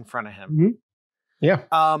defensive ends in front of him. Mm-hmm. Yeah.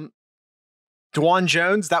 DeJuan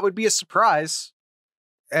Jones, that would be a surprise.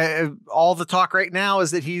 All the talk right now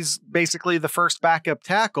is that he's basically the first backup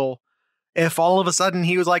tackle. If all of a sudden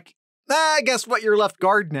he was like, guess what? You're left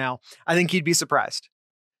guard now. I think he'd be surprised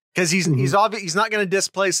because he's not going to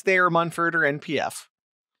displace Thayer Munford or NPF.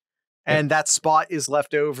 And that spot is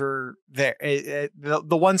left over there.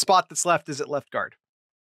 The one spot that's left is at left guard.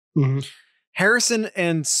 Mm-hmm. Harrison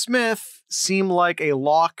and Smith seem like a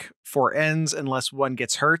lock for ends unless one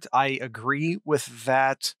gets hurt. I agree with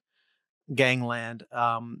that, gangland.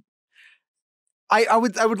 I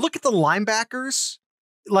would look at the linebackers,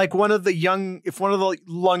 like if one of the young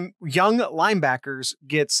linebackers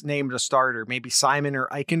gets named a starter, maybe Simon or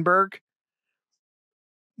Eichenberg.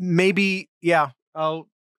 Maybe, yeah. Oh,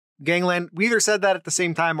 gangland. We either said that at the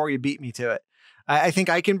same time or you beat me to it. I think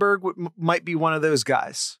Eichenberg might be one of those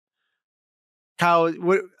guys. How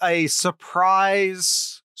a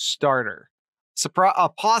surprise starter, a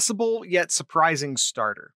possible yet surprising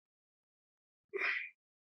starter.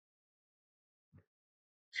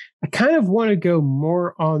 I kind of want to go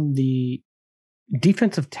more on the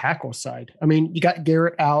defensive tackle side. I mean, you got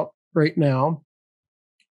Garrett out right now.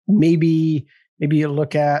 Maybe you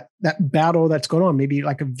look at that battle that's going on. Maybe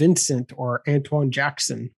like a Vincent or Antoine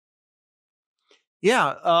Jackson.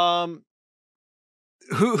 Yeah.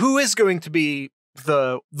 Who is going to be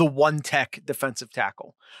the one tech defensive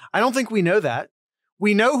tackle? I don't think we know that.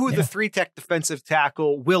 We know who the 3 tech defensive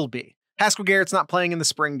tackle will be. Haskell Garrett's not playing in the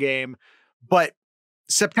spring game, but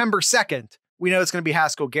September 2nd, we know it's going to be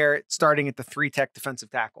Haskell Garrett starting at the 3 tech defensive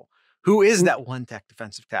tackle. Who is that 1 tech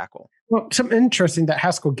defensive tackle? Well, something interesting that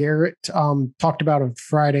Haskell Garrett talked about on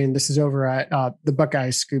Friday, and this is over at the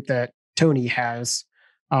Buckeyes scoop that Tony has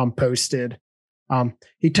posted. Haskell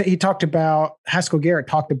Garrett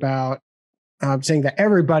talked about saying that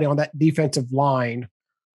everybody on that defensive line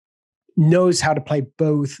knows how to play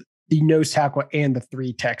both the nose tackle and the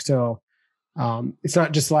 3 tech. So it's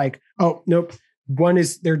not just like, oh, nope.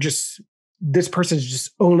 This person is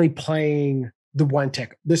just only playing the 1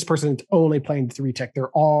 tech. This person is only playing the 3 tech. They're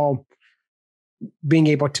all being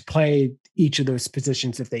able to play each of those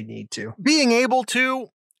positions if they need to. Being able to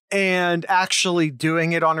and actually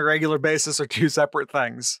doing it on a regular basis are 2 separate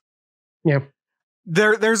things. Yeah.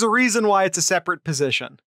 There's a reason why it's a separate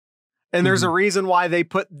position. And there's a reason why they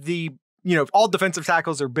put all defensive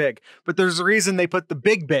tackles are big, but there's a reason they put the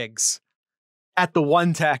bigs at the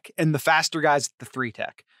 1 tech and the faster guys at the 3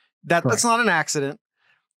 tech. That's not an accident.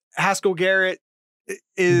 Haskell Garrett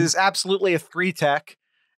is absolutely a 3 tech.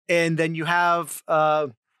 And then you have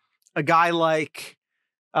a guy like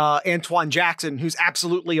Antoine Jackson, who's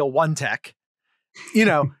absolutely a 1 tech,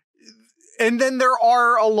 and then there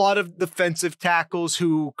are a lot of defensive tackles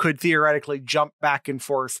who could theoretically jump back and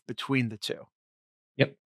forth between the 2.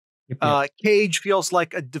 Yep. Cage feels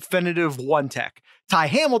like a definitive 1 tech. Ty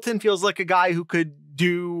Hamilton feels like a guy who could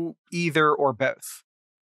do either or both.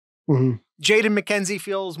 Mm-hmm. Jaden McKenzie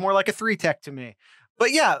feels more like a 3 tech to me.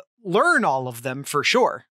 But yeah, learn all of them for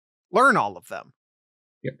sure. Learn all of them.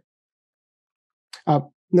 Yep.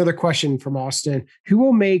 Another question from Austin. Who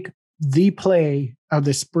will make the play of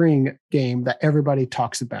the spring game that everybody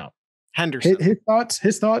talks about? Henderson. His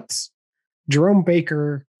thoughts. Jerome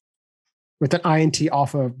Baker with an INT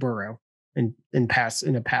off of Burrow in a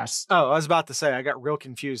pass. Oh, I was about to say, I got real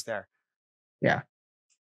confused there. Yeah.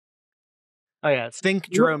 Oh yeah. Think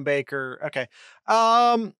Jerome Baker. Okay.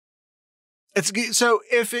 So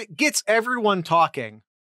if it gets everyone talking,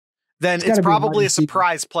 then it's probably a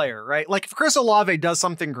surprise player, right? Like if Chris Olave does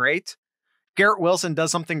something great, Garrett Wilson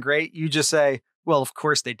does something great, you just say, well, of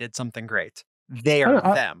course they did something great. They are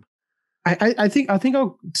them. I think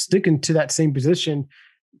I'll stick into that same position.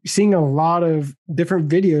 Seeing a lot of different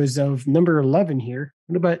videos of number 11 here.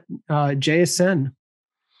 What about JSN?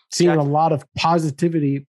 Seeing a lot of positive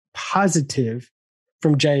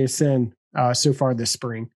from JSN so far this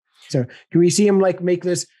spring. So can we see him make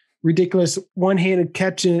this ridiculous one-handed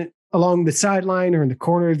catch along the sideline or in the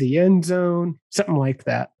corner of the end zone, something like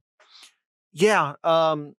that? Yeah.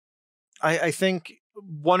 I think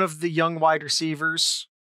one of the young wide receivers,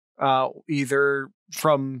 either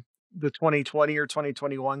from the 2020 or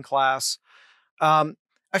 2021 class, I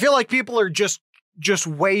feel like people are just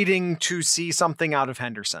waiting to see something out of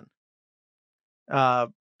Henderson.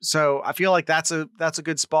 So I feel like that's a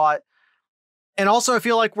good spot. And also I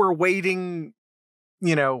feel like we're waiting,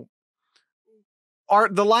 the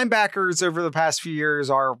linebackers over the past few years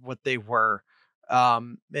are what they were.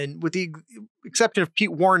 And with the exception of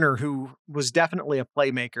Pete Warner, who was definitely a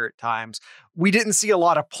playmaker at times, we didn't see a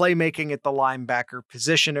lot of playmaking at the linebacker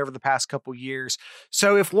position over the past couple years.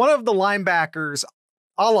 So if one of the linebackers,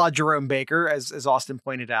 a la Jerome Baker, as Austin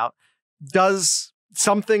pointed out, does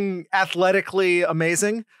something athletically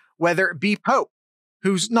amazing, whether it be Pope,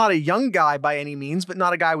 who's not a young guy by any means, but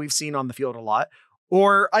not a guy we've seen on the field a lot,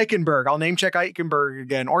 or Eichenberg, I'll name check Eichenberg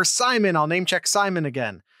again, or Simon, I'll name check Simon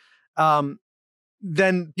again.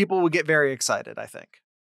 Then people will get very excited, I think.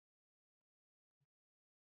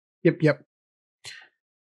 Yep.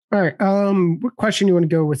 All right. What question do you want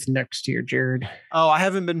to go with next here, Jared? Oh, I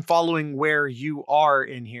haven't been following where you are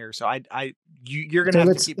in here, so you're gonna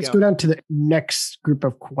have to keep going. Let's go down to the next group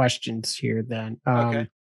of questions here. Then, okay.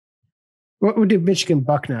 What did Michigan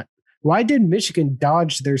Bucknut? Why did Michigan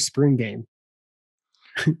dodge their spring game?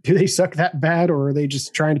 Do they suck that bad, or are they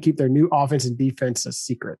just trying to keep their new offense and defense a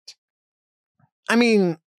secret? I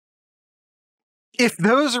mean, if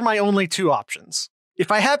those are my only 2 options,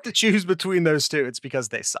 if I have to choose between those 2, it's because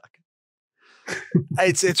they suck.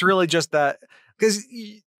 It's really just that, because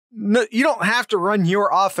you don't have to run your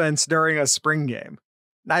offense during a spring game.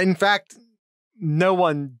 In fact, no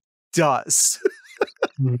one does.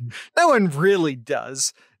 No one really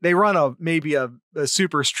does. They run maybe a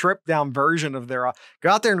super stripped down version of their, go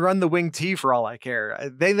out there and run the wing T for all I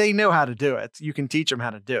care. They know how to do it. You can teach them how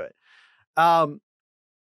to do it.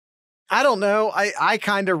 I don't know. I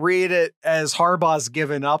kind of read it as Harbaugh's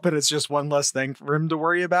given up and it's just one less thing for him to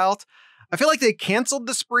worry about. I feel like they canceled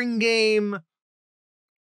the spring game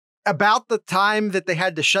about the time that they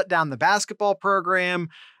had to shut down the basketball program.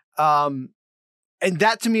 And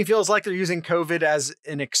that to me feels like they're using COVID as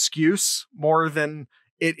an excuse more than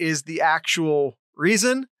it is the actual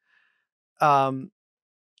reason. Yeah,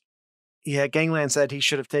 Gangland said he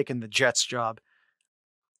should have taken the Jets job.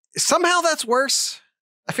 Somehow that's worse.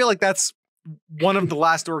 I feel like that's one of the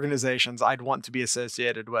last organizations I'd want to be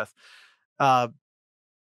associated with.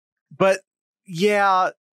 But yeah,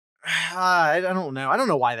 I don't know. I don't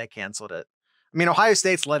know why they canceled it. I mean, Ohio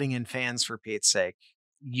State's letting in fans for Pete's sake.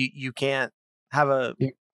 You can't have a. Yeah.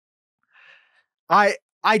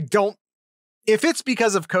 I don't. If it's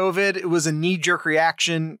because of COVID, it was a knee-jerk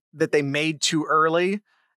reaction that they made too early,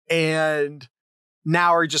 and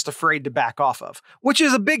now are just afraid to back off of, which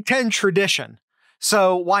is a Big Ten tradition.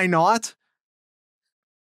 So why not?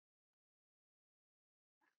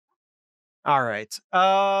 All right.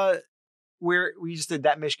 We just did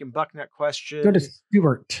that Michigan Bucknut question. Go to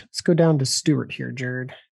Stewart. Let's go down to Stewart here,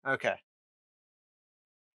 Jared. Okay.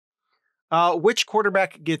 Which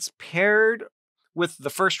quarterback gets paired with the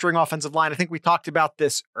first string offensive line? I think we talked about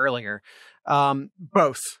this earlier.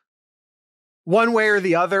 Both. One way or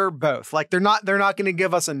the other, both. Like they're not going to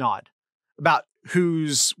give us a nod about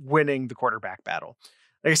who's winning the quarterback battle.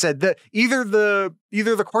 Like I said, either the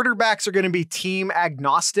quarterbacks are going to be team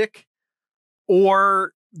agnostic,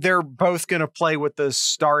 or they're both going to play with the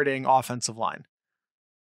starting offensive line.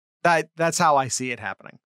 That's how I see it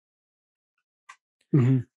happening.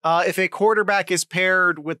 Mm-hmm. If a quarterback is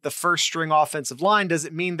paired with the first string offensive line, does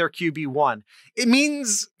it mean they're QB1? It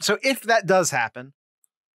means, so if that does happen,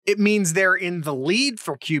 it means they're in the lead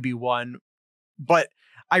for QB1, but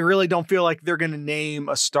I really don't feel like they're going to name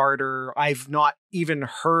a starter. I've not even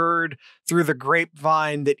heard through the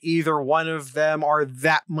grapevine that either one of them are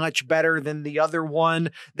that much better than the other one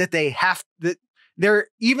that they're,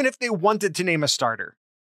 even if they wanted to name a starter,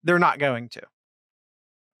 they're not going to.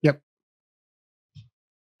 Yep.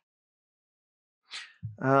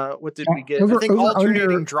 What did we get? I think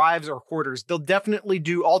alternating drives or quarters. They'll definitely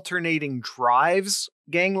do alternating drives,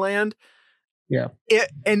 gangland. Yeah.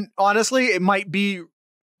 And honestly, it might be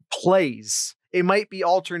plays. It might be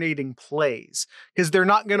alternating plays because they're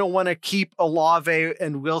not going to want to keep Olave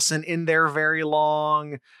and Wilson in there very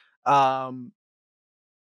long. I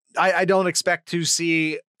don't expect to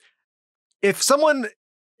see, if someone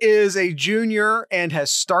is a junior and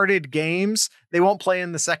has started games, they won't play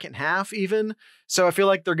in the second half even. So I feel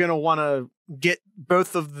like they're going to want to get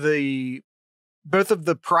both of the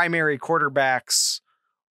primary quarterbacks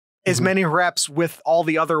as many reps with all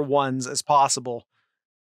the other ones as possible.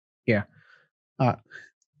 Yeah.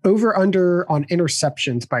 Over under on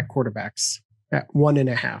interceptions by quarterbacks at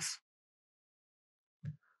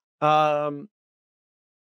 1.5.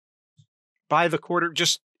 By the quarter,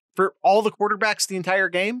 just for all the quarterbacks the entire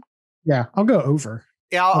game? Yeah, I'll go over.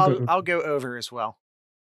 Yeah, I'll go over as well.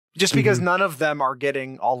 Just because none of them are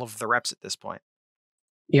getting all of the reps at this point.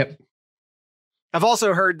 Yep. I've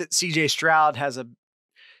also heard that CJ Stroud has a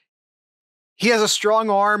strong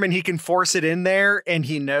arm and he can force it in there and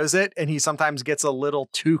he knows it. And he sometimes gets a little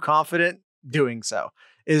too confident doing so,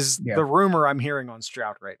 is the rumor I'm hearing on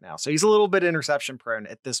Stroud right now. So he's a little bit interception prone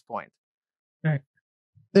at this point. All right.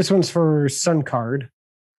 This one's for Suncard.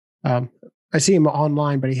 I see him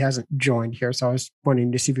online, but he hasn't joined here. So I was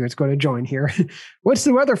wanting to see if he was going to join here. What's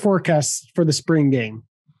the weather forecast for the spring game?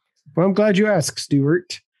 Well, I'm glad you asked,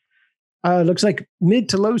 Stuart. Looks like mid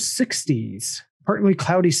to low 60s. Partly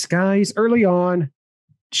cloudy skies early on,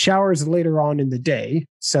 showers later on in the day.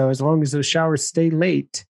 So as long as those showers stay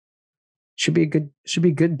late, should be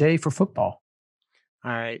a good day for football.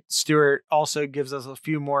 All right. Stuart also gives us a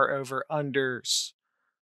few more over unders.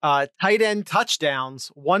 Tight end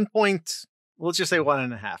touchdowns, 1 point. Let's just say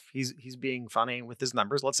 1.5. He's being funny with his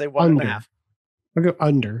numbers. Let's say 1.5. I'll go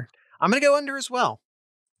under. I'm going to go under as well.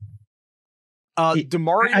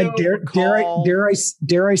 DeMario,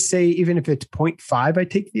 dare I say, even if it's 0.5, I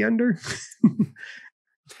take the under.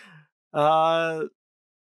 I'd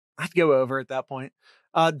go over at that point.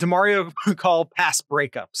 DeMario call pass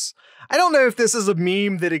breakups. I don't know if this is a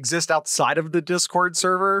meme that exists outside of the Discord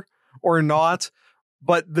server or not,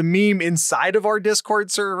 but the meme inside of our Discord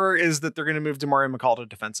server is that they're going to move DeMario McCall to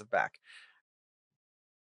defensive back.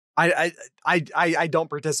 I don't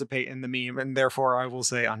participate in the meme, and therefore I will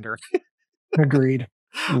say under. Agreed.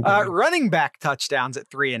 Running back touchdowns at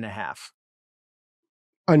 3.5.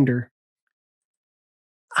 Under.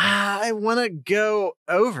 I want to go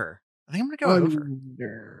over. I think I'm going to go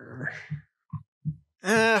over.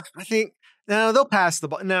 I think, no, they'll pass the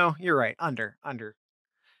ball. No, you're right. Under.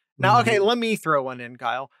 Now, okay, let me throw one in,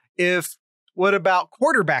 Kyle. What about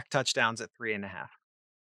quarterback touchdowns at 3.5?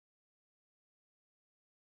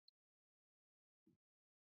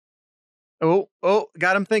 Oh,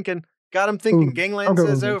 got him thinking. Gangland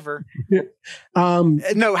says over. No,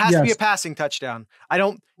 it has to be a passing touchdown.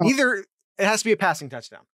 It has to be a passing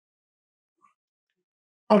touchdown.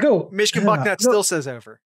 I'll go. Michigan Bucknut still says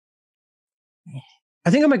over. I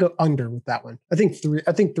think I'm going to go under with that one. I think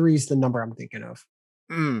three is the number I'm thinking of.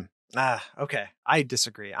 Okay. I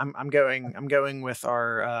disagree. I'm going with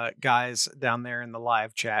our guys down there in the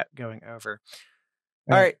live chat going over.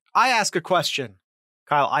 All right. I ask a question.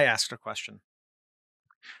 Kyle, I asked a question.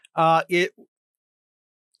 It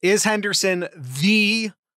is Henderson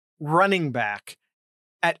the running back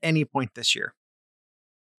at any point this year?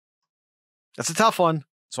 That's a tough one.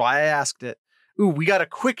 That's why I asked it. Ooh, we got a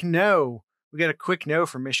quick no. We got a quick no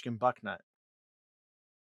from Michigan Bucknut.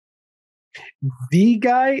 The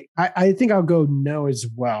guy, I think I'll go no as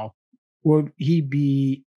well. Will he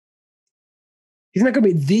be? He's not going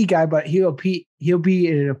to be the guy, but he'll be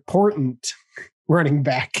an important running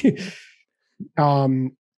back.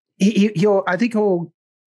 He'll.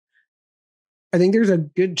 I think there's a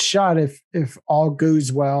good shot if all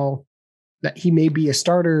goes well that he may be a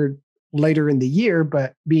starter later in the year.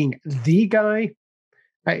 But being the guy,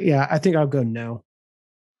 I think I'll go no.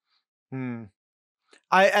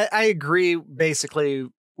 I agree basically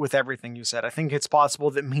with everything you said. I think it's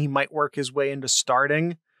possible that he might work his way into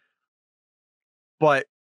starting, but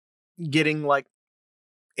getting like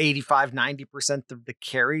 85, 90% of the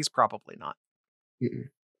carries, probably not.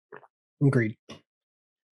 Agreed.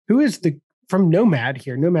 Who is from Nomad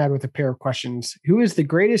here, Nomad with a pair of questions. Who is the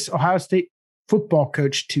greatest Ohio State football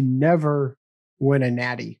coach to never win a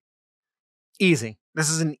natty? Easy. This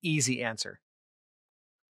is an easy answer.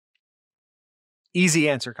 Easy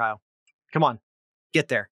answer, Kyle. Come on. Get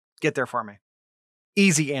there. Get there for me.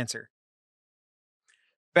 Easy answer.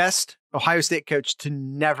 Best Ohio State coach to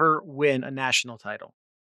never win a national title.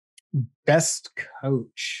 Best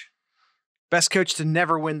coach. Best coach to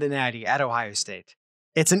never win the natty at Ohio State.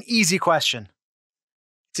 It's an easy question.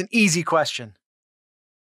 It's an easy question.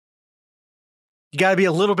 You got to be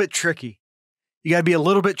a little bit tricky. You got to be a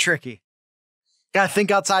little bit tricky. Got to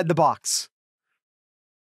think outside the box.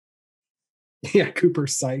 Yeah, Cooper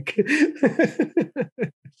Psych.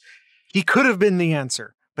 He could have been the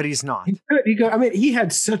answer, but he's not. He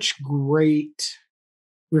had such great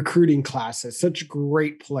recruiting classes, such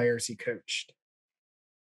great players he coached.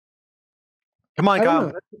 Come on,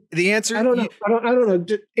 Kyle. The answer? I don't know.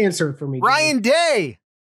 Just answer it for me. Ryan Day.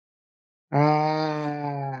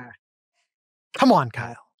 Come on,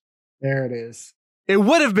 Kyle. There it is. It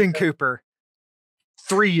would have been Cooper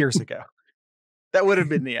 3 years ago. That would have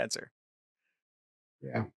been the answer.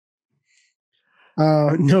 Yeah.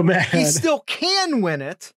 No matter. He still can win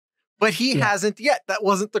it, but he hasn't yet. That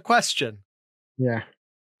wasn't the question. Yeah.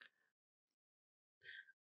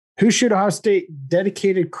 Who should Ohio State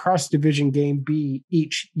dedicated cross-division game be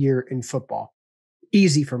each year in football?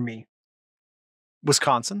 Easy for me.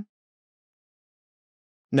 Wisconsin?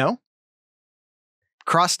 No?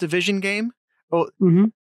 Cross-division game? Oh,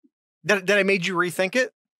 That I made you rethink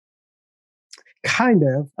it? Kind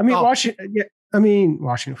of. Washington. Yeah,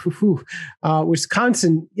 Washington.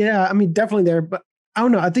 Wisconsin. Yeah, definitely there. But I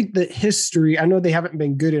don't know. I think the history. I know they haven't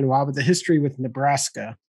been good in a while, but the history with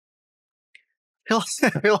Nebraska. I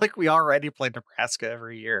feel like we already play Nebraska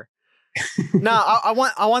every year. No, I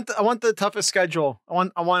want the toughest schedule. I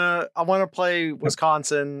want to play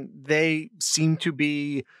Wisconsin. They seem to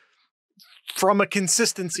be, from a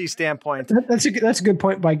consistency standpoint. That's a good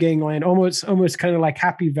point by Gangland. Almost kind of like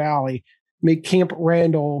Happy Valley. Make Camp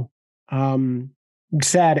Randall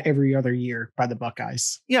sad every other year by the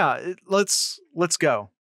Buckeyes. Yeah, let's go.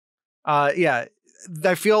 I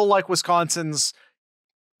feel like Wisconsin's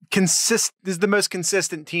is the most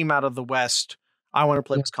consistent team out of the West. I want to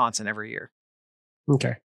play Wisconsin every year.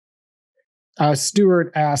 Okay.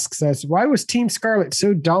 Stuart asks us, why was Team Scarlet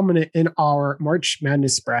so dominant in our March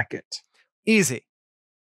Madness bracket? Easy.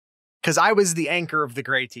 Because I was the anchor of the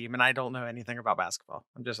gray team, and I don't know anything about basketball.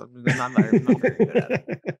 I'm not very good at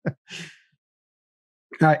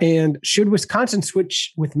it. And should Wisconsin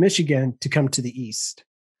switch with Michigan to come to the East?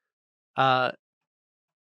 No.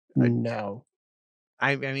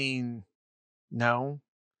 I mean, no.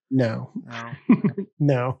 No.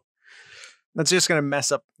 No. That's just going to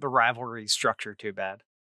mess up the rivalry structure too bad.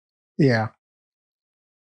 Yeah.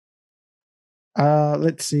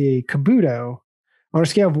 Let's see. Kabuto. On a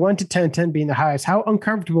scale of 1 to 10, 10 being the highest, how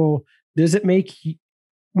uncomfortable does it make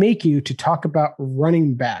you to talk about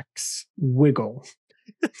running backs? Wiggle.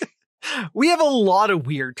 We have a lot of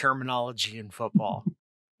weird terminology in football.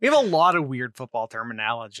 We have a lot of weird football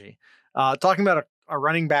terminology. Talking about a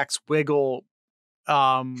running back's wiggle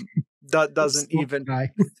that doesn't even. I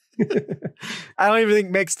don't even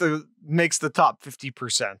think makes the top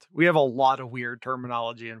 50%. We have a lot of weird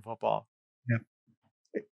terminology in football. Yeah.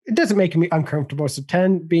 It doesn't make me uncomfortable. So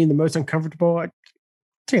 10 being the most uncomfortable, I'd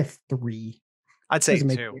say a 3. I'd say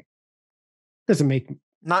 2. Doesn't make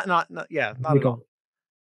not at all.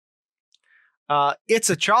 It's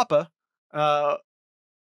a Choppa.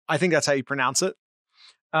 I think that's how you pronounce it.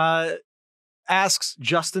 Asks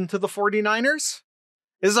Justin to the 49ers.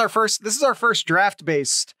 This is our first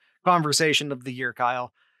draft-based conversation of the year,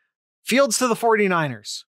 Kyle. Fields to the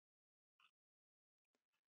 49ers.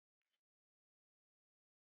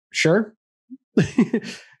 Sure.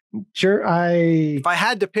 Sure. If I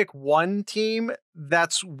had to pick one team,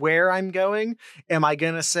 that's where I'm going. Am I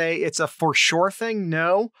going to say it's a for sure thing?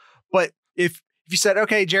 No. But if you said,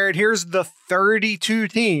 okay, Jared, here's the 32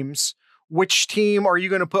 teams, which team are you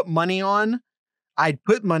going to put money on? I'd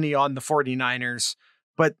put money on the 49ers,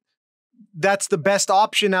 but that's the best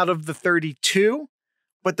option out of the 32.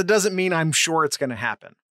 But that doesn't mean I'm sure it's going to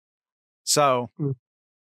happen. So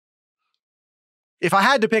if I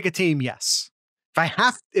had to pick a team, yes.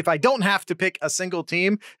 If I don't have to pick a single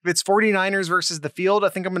team, if it's 49ers versus the field, I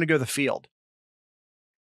think I'm going to go the field.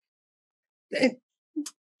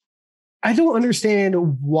 I don't understand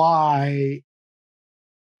why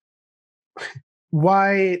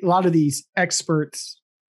a lot of these experts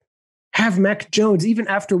have Mac Jones, even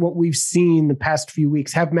after what we've seen the past few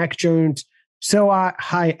weeks, have Mac Jones so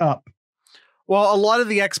high up. Well, a lot of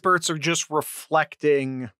the experts are just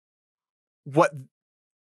reflecting what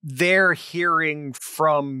they're hearing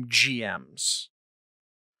from GMs.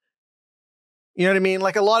 You know what I mean?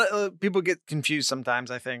 Like a lot of people get confused sometimes,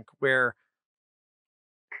 I think, where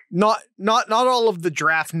not all of the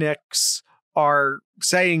draft nicks are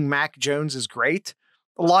saying Mac Jones is great.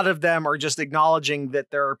 A lot of them are just acknowledging that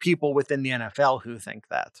there are people within the NFL who think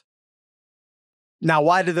that. Now,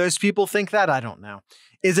 why do those people think that? I don't know.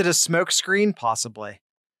 Is it a smokescreen? Possibly.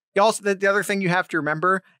 Also, the other thing you have to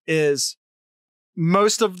remember is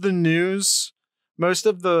most of the news, most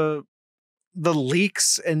of the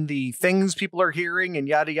leaks and the things people are hearing and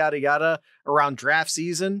yada, yada, yada around draft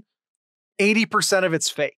season, 80% of it's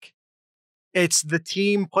fake. It's the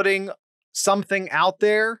team putting something out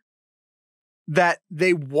there that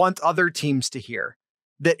they want other teams to hear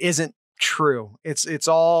that isn't true. It's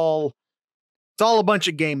all a bunch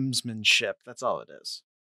of gamesmanship. That's all it is.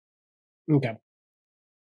 Okay.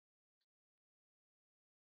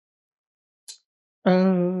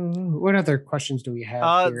 What other questions do we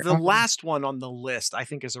have here? The last one on the list, I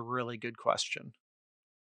think, is a really good question.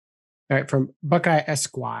 All right, from Buckeye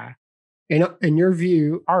Esquire. In your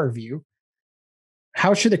view, our view,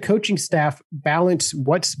 how should the coaching staff balance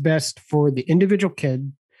what's best for the individual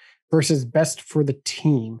kid versus best for the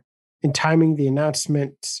team in timing the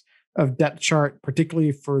announcement of depth chart,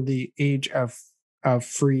 particularly for the age of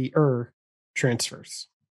freer transfers?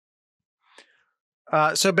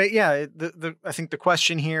 I think the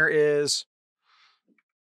question here is,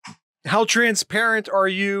 how transparent are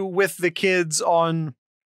you with the kids on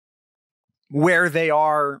where they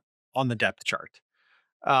are on the depth chart?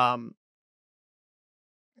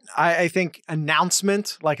 I think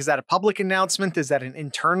announcement, like, is that a public announcement? Is that an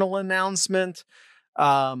internal announcement?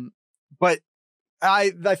 But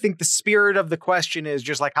I think the spirit of the question is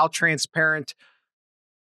just like, how transparent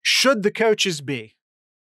should the coaches be?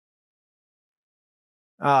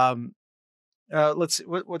 Let's see,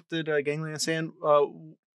 what did Gangland say?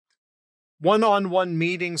 One-on-one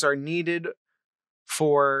meetings are needed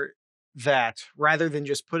for that rather than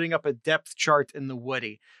just putting up a depth chart in the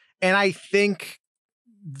Woody. And I think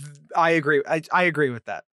I agree. I agree with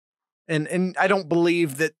that. And I don't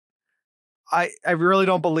believe that I really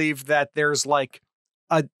don't believe that there's like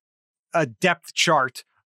a depth chart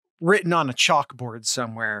written on a chalkboard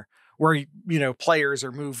somewhere where, you know, players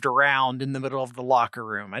are moved around in the middle of the locker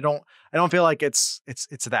room. I don't feel like it's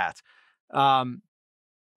that.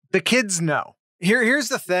 The kids know. Here's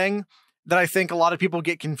the thing that I think a lot of people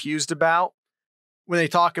get confused about when they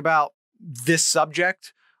talk about this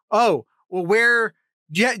subject. Oh, well,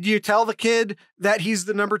 do you tell the kid that he's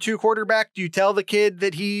the number 2 quarterback? Do you tell the kid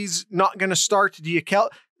that he's not going to start?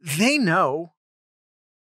 They know.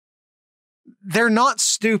 They're not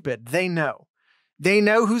stupid. They know. They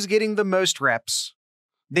know who's getting the most reps.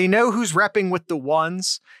 They know who's repping with the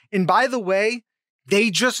ones. And by the way,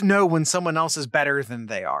 they just know when someone else is better than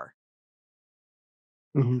they are.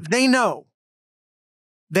 Mm-hmm. They know.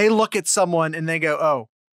 They look at someone and they go, oh,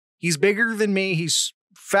 he's bigger than me. He's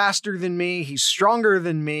faster than me. He's stronger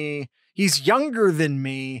than me. He's younger than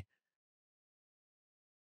me.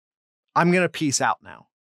 I'm going to peace out now.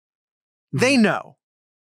 Mm-hmm. They know.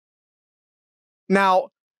 Now,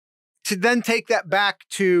 to then take that back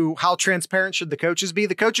to how transparent should the coaches be,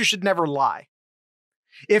 the coaches should never lie.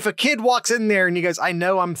 If a kid walks in there and he goes, I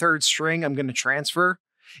know I'm third string, I'm going to transfer.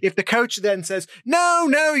 If the coach then says, no,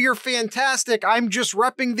 you're fantastic, I'm just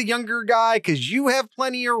repping the younger guy because you have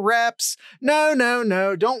plenty of reps. No,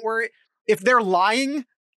 don't worry. if they're lying,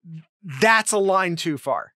 that's a line too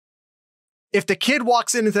far. If the kid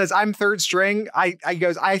walks in and says, I'm third string, I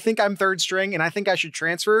think I'm third string and I think I should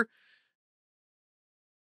transfer.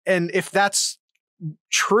 And if that's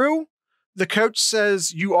true, the coach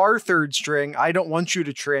says you are third string. I don't want you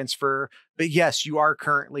to transfer, but yes, you are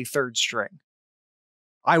currently third string.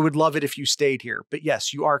 I would love it if you stayed here, but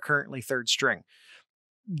yes, you are currently third string.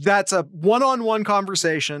 That's a one-on-one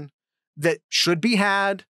conversation that should be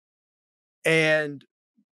had. And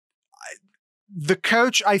the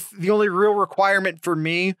coach, the only real requirement for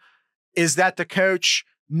me is that the coach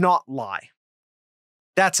not lie.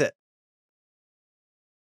 That's it.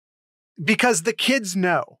 Because the kids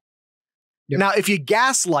know. Yep. Now, if you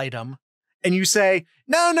gaslight them and you say,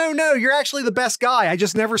 no, you're actually the best guy. I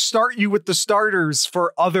just never start you with the starters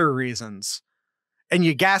for other reasons. And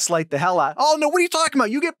you gaslight the hell out. Oh, no, what are you talking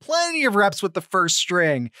about? You get plenty of reps with the first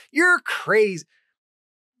string. You're crazy.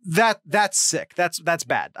 That's sick. That's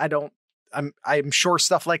bad. I'm sure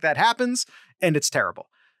stuff like that happens and it's terrible.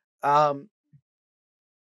 But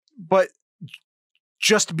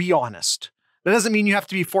just be honest. That doesn't mean you have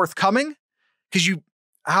to be forthcoming, because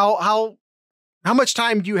how much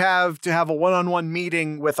time do you have to have a one-on-one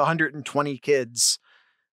meeting with 120 kids?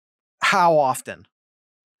 How often?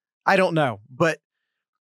 I don't know. But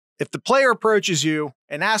if the player approaches you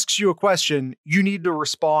and asks you a question, you need to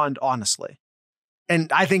respond honestly.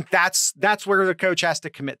 And I think that's where the coach has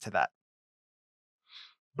to commit to that.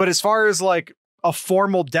 But as far as like a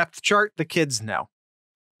formal depth chart, the kids know.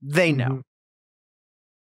 They know. Mm-hmm.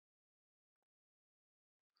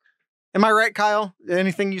 Am I right, Kyle?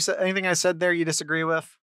 Anything I said there you disagree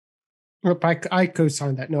with? Nope, I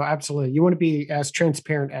co-sign that. No, absolutely. You want to be as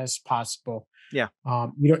transparent as possible. Yeah.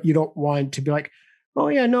 You don't want to be like, oh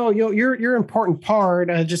yeah, no, you're an important part.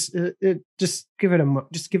 Just give it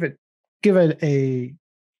a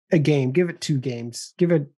game. Give it 2 games.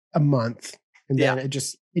 Give it a month, and then it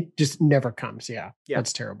just never comes. Yeah.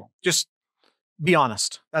 That's terrible. Just be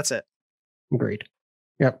honest. That's it. Agreed.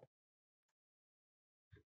 Yep.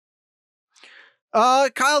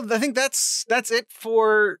 Kyle, I think that's it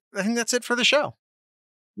for the show.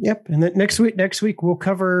 Yep. And then next week we'll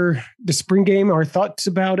cover the spring game, our thoughts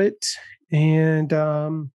about it. And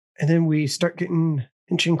then we start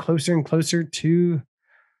inching closer and closer to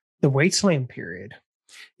the wasteland period.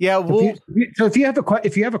 Yeah. So if you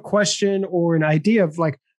have a question or an idea of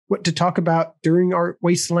like what to talk about during our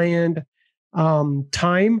wasteland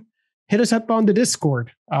time, hit us up on the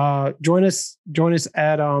Discord. Join us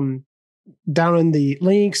at down in the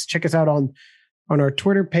links. Check us out on our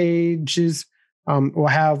Twitter pages. We'll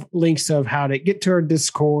have links of how to get to our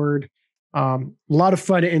Discord. A lot of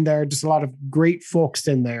fun in there, just a lot of great folks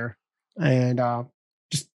in there, and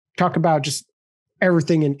just talk about just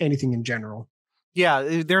everything and anything in general.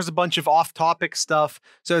 Yeah, there's a bunch of off-topic stuff,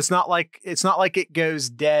 so it's not like it goes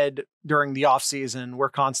dead during the off season. We're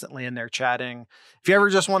constantly in there chatting. If you ever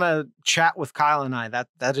just want to chat with Kyle and I,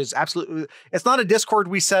 that is absolutely. It's not a Discord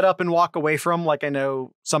we set up and walk away from, like I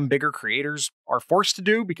know some bigger creators are forced to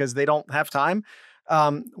do because they don't have time.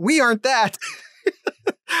 We aren't that.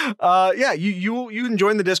 You can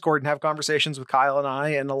join the Discord and have conversations with Kyle and I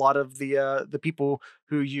and a lot of the people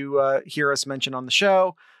who you hear us mention on the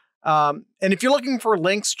show. And if you're looking for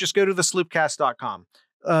links, just go to thesloopcast.com.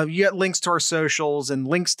 You get links to our socials and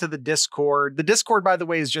links to the Discord. The Discord, by the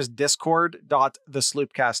way, is just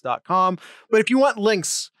discord.thesloopcast.com. But if you want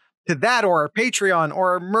links to that or our Patreon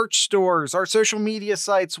or our merch stores, our social media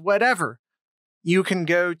sites, whatever, you can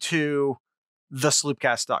go to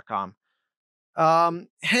thesloopcast.com.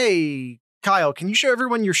 Hey, Kyle, can you show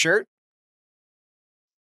everyone your shirt?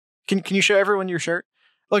 Can you show everyone your shirt?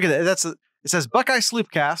 Look at it. It says Buckeye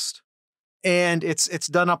Sloopcast, and it's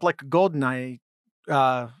done up like a GoldenEye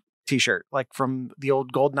t-shirt, like from the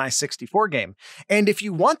old GoldenEye 64 game. And if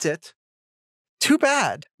you want it, too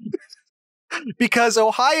bad. Because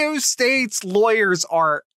Ohio State's lawyers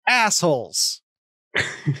are assholes.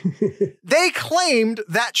 They claimed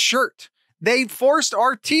that shirt. They forced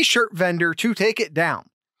our t-shirt vendor to take it down.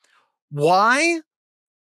 Why?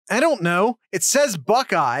 I don't know. It says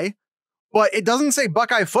Buckeye, but it doesn't say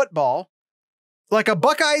Buckeye football. Like a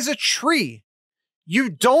Buckeye is a tree. You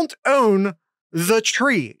don't own the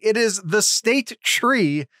tree. It is the state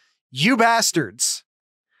tree, you bastards.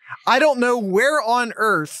 I don't know where on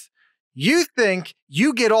earth you think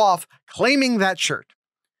you get off claiming that shirt.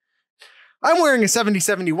 I'm wearing a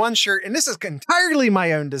 7071 shirt, and this is entirely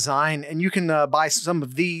my own design. And you can buy some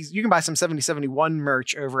of these. You can buy some 7071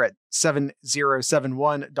 merch over at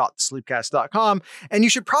 7071.sloopcast.com. And you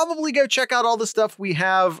should probably go check out all the stuff we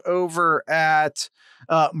have over at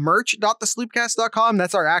merch.thesloopcast.com.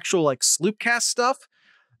 That's our actual like Sloopcast stuff,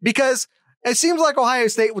 because it seems like Ohio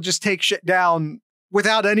State will just take shit down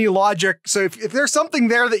without any logic. So if there's something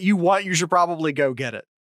there that you want, you should probably go get it.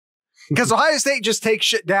 Because Ohio State just takes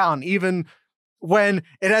shit down, even when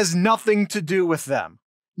it has nothing to do with them.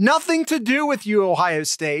 Nothing to do with you, Ohio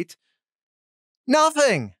State.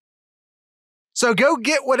 Nothing. So go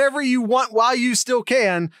get whatever you want while you still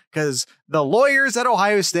can, because the lawyers at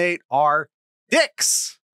Ohio State are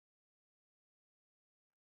dicks.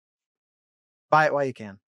 Buy it while you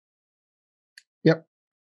can. Yep.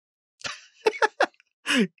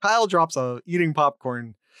 Kyle drops a eating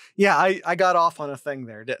popcorn. Yeah, I got off on a thing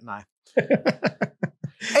there, didn't I?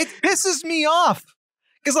 It pisses me off.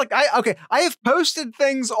 Because like I have posted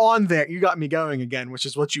things on there. You got me going again, which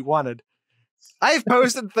is what you wanted. I have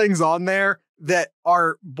posted things on there that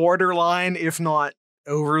are borderline, if not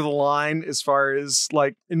over the line, as far as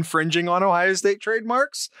like infringing on Ohio State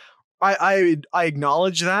trademarks. I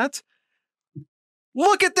acknowledge that.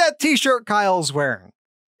 Look at that t-shirt Kyle's wearing.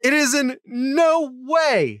 It is in no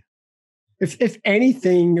way. If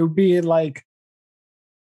anything, it'd be like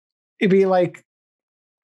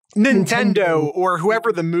Nintendo or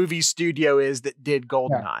whoever the movie studio is that did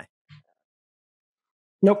GoldenEye. Yeah.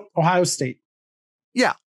 Nope, Ohio State.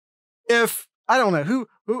 Yeah. If I don't know who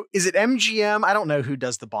is it, MGM? I don't know who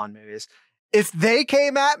does the Bond movies. If they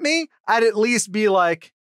came at me, I'd at least be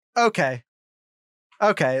like, okay,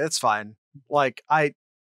 that's fine. Like I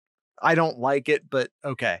don't like it, but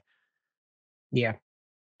okay. Yeah.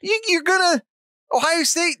 You're gonna Ohio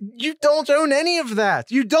State, you don't own any of that.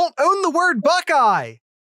 You don't own the word Buckeye.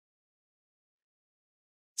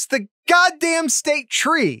 It's the goddamn state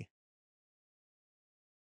tree.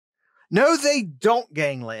 No, they don't,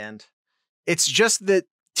 gangland. It's just that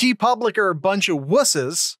T-Public are a bunch of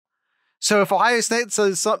wusses. So if Ohio State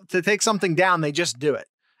says to take something down, they just do it.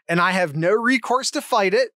 And I have no recourse to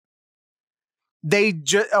fight it.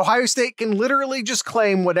 Ohio State can literally just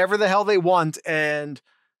claim whatever the hell they want, and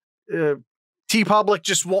T-Public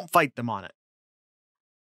just won't fight them on it.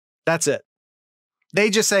 That's it. They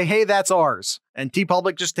just say, hey, that's ours. And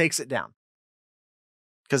T-Public just takes it down.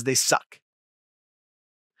 Because they suck.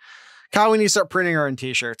 Kyle, we need to start printing our own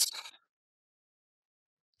t-shirts.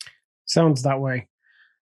 Sounds that way.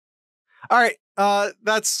 All right. I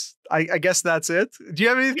guess that's it. Do you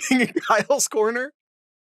have anything in Kyle's corner?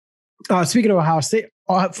 Speaking of Ohio State,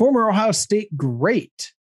 former Ohio State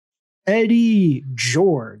great Eddie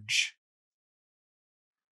George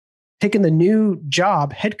taking the new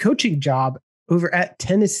job, head coaching job over at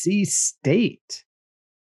Tennessee State,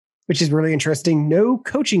 which is really interesting. No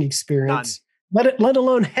coaching experience, let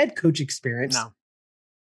alone head coach experience. No.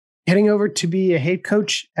 Heading over to be a head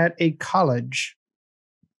coach at a college.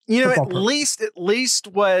 You know, at least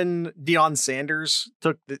when Deion Sanders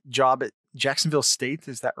took the job at Jacksonville State,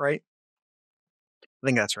 is that right? I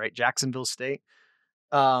think that's right. Jacksonville State.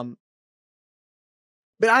 But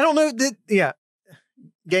I don't know that. Yeah.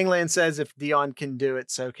 Gangland says if Deion can do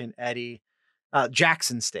it, so can Eddie.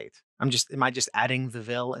 Jackson State. Am I just adding the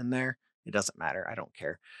Ville in there? It doesn't matter. I don't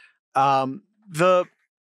care.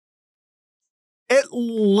 At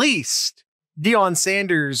least Deion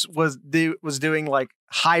Sanders was doing like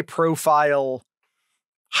high profile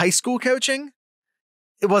high school coaching.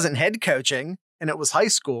 It wasn't head coaching, and it was high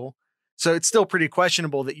school. So it's still pretty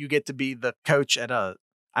questionable that you get to be the coach at I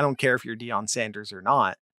don't care if you're Deion Sanders or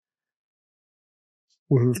not.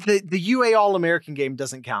 Mm-hmm. The UA All-American game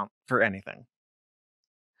doesn't count for anything.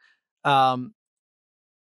 I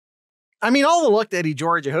mean, all the luck to Eddie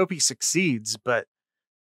George. I hope he succeeds, but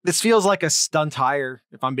this feels like a stunt hire,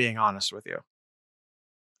 if I'm being honest with you.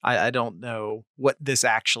 I don't know what this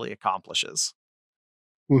actually accomplishes.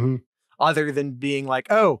 Mm-hmm. Other than being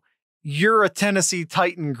like, oh, you're a Tennessee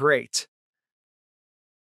Titan great.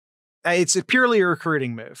 It's purely a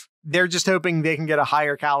recruiting move. They're just hoping they can get a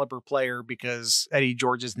higher caliber player because Eddie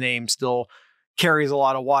George's name still carries a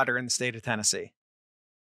lot of water in the state of Tennessee.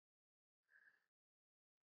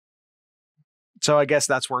 So I guess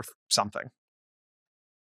that's worth something.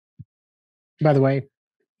 By the way,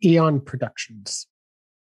 Eon Productions.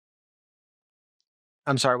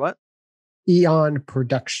 I'm sorry, what? Eon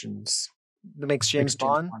Productions. That makes James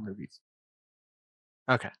Bond movies.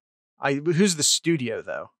 Okay. Who's the studio,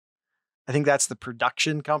 though? I think that's the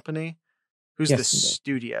production company. Who's the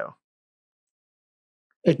studio?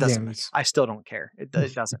 It doesn't matter. I still don't care. It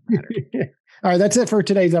doesn't matter. All right, that's it for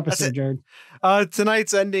today's That's episode, it. Jared.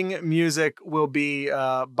 Tonight's ending music will be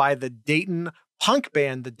by the Dayton punk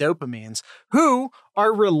band, the Dopamines, who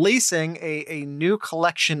are releasing a new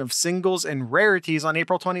collection of singles and rarities on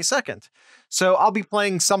April 22nd. So I'll be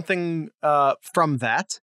playing something from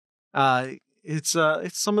that. It's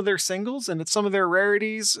some of their singles and it's some of their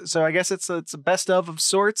rarities. So I guess it's a best of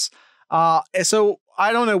sorts. So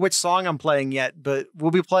I don't know which song I'm playing yet, but we'll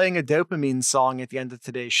be playing a Dopamine song at the end of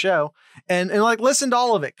today's show, and like listen to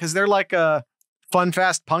all of it because they're like fun,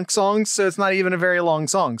 fast punk songs. So it's not even a very long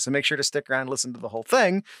song. So make sure to stick around and listen to the whole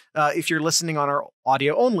thing. If you're listening on our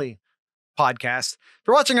audio only podcast, if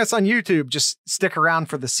you're watching us on YouTube, just stick around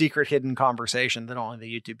for the secret hidden conversation that only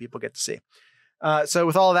the YouTube people get to see. So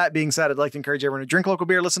with all of that being said, I'd like to encourage everyone to drink local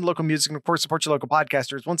beer, listen to local music, and of course, support your local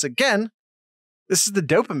podcasters. Once again, this is the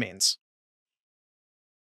Dopamines.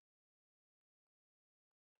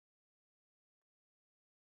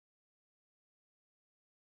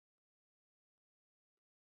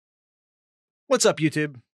 What's up,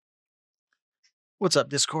 YouTube? What's up,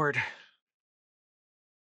 Discord?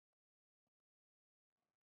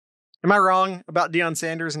 Am I wrong about Deion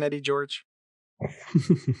Sanders and Eddie George?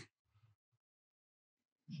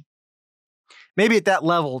 Maybe at that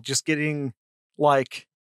level, just getting like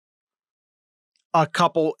a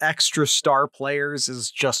couple extra star players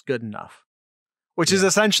is just good enough, which is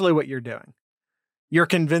essentially what you're doing. You're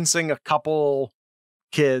convincing a couple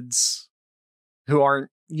kids who aren't,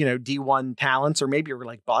 D1 talents, or maybe you're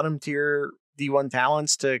like bottom tier D1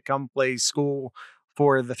 talents to come play school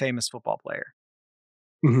for the famous football player.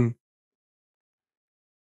 Mm-hmm.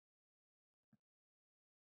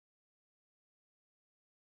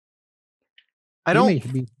 I don't you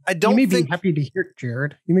may be happy to hear,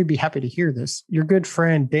 Jared. You may be happy to hear this. Your good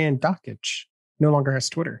friend Dan Dockich no longer has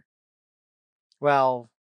Twitter. Well,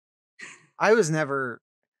 Dan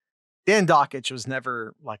Dockich was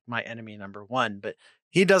never like my enemy number one, but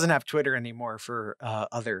he doesn't have Twitter anymore for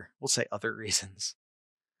other reasons.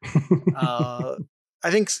 I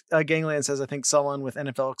think Gangland says, I think someone with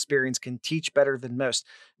NFL experience can teach better than most.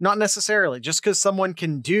 Not necessarily. Just because someone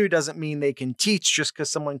can do doesn't mean they can teach. Just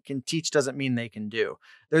because someone can teach doesn't mean they can do.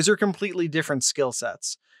 Those are completely different skill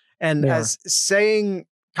sets. And as saying,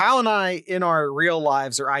 Kyle and I in our real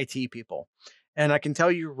lives are IT people. And I can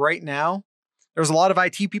tell you right now, there's a lot of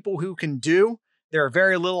IT people who can do. There are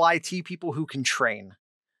very little IT people who can train,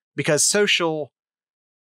 because socially,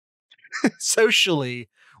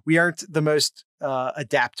 we aren't the most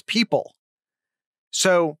adept people.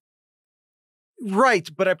 So, right,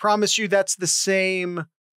 but I promise you that's the same.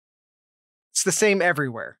 It's the same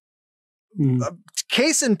everywhere.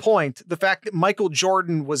 Case in point, the fact that Michael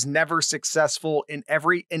Jordan was never successful in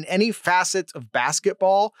any facet of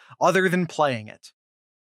basketball other than playing it.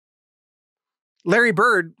 Larry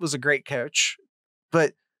Bird was a great coach,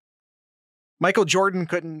 but Michael Jordan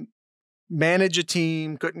couldn't manage a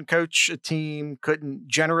team, couldn't coach a team, couldn't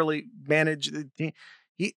generally manage the team.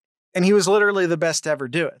 He was literally the best to ever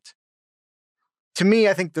do it. To me,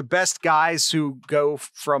 I think the best guys who go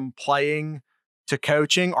from playing to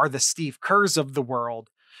coaching are the Steve Kerrs of the world,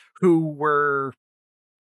 who were,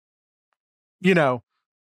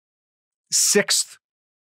 6th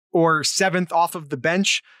or 7th off of the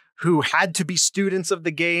bench, who had to be students of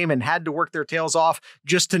the game and had to work their tails off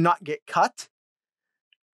just to not get cut.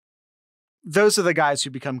 Those are the guys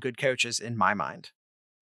who become good coaches in my mind.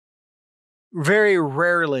 Very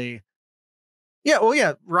rarely. Yeah. Well,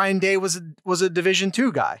 yeah. Ryan Day was a Division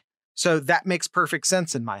II guy. So that makes perfect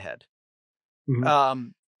sense in my head. Mm-hmm.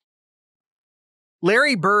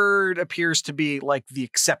 Larry Bird appears to be like the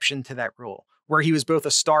exception to that rule, where he was both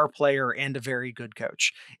a star player and a very good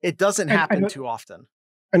coach. It doesn't happen too often.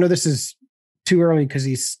 I know this is too early because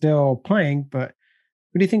he's still playing, but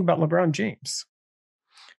what do you think about LeBron James?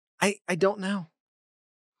 I don't know.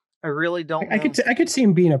 I really don't know. I could see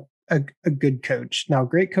him being a good coach. Now,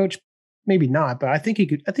 great coach, maybe not, but I think he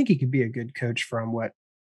could be a good coach from what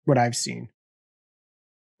I've seen.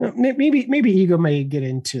 Maybe ego may get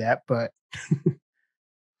into that, but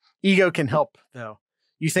ego can help, though.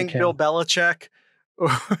 You think Bill Belichick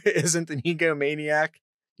isn't an egomaniac?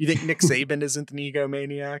 You think Nick Saban isn't an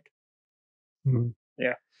egomaniac? Mm-hmm.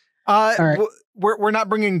 Yeah. Right. We're not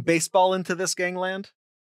bringing baseball into this, gangland.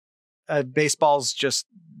 Baseball's just,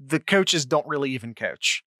 the coaches don't really even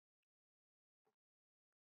coach.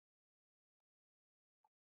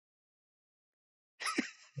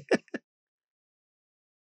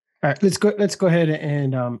 All right, let's go ahead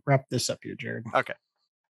and wrap this up here, Jared. Okay.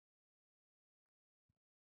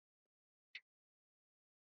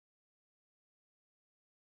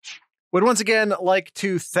 Would once again like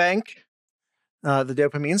to thank the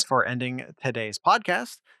dopamines for ending today's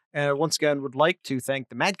podcast. And once again, would like to thank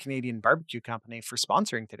the Mad Canadian Barbecue Company for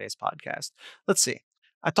sponsoring today's podcast. Let's see.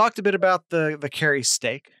 I talked a bit about the Kerry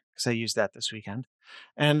steak because I used that this weekend.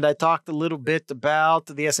 And I talked a little bit about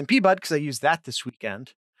the S&P Bud because I used that this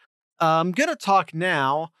weekend. I'm going to talk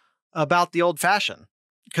now about the old fashioned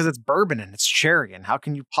because it's bourbon and it's cherry. And how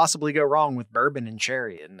can you possibly go wrong with bourbon and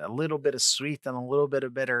cherry and a little bit of sweet and a little bit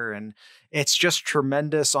of bitter? And it's just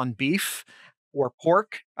tremendous on beef or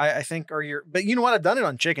pork, I think, but you know what? I've done it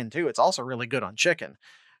on chicken too. It's also really good on chicken.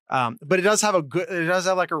 But it does have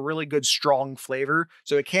like a really good strong flavor.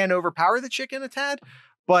 So it can overpower the chicken a tad,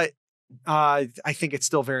 but I think it's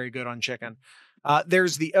still very good on chicken.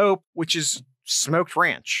 There's the Ope, which is smoked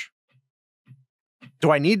ranch.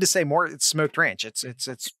 Do I need to say more? It's smoked ranch.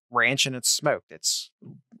 It's ranch and it's smoked. It's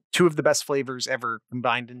two of the best flavors ever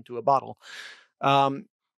combined into a bottle.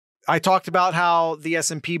 I talked about how the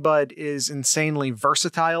S&P Bud is insanely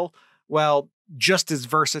versatile. Well, just as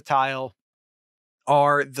versatile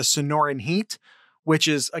are the Sonoran Heat, which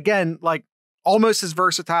is, again, like almost as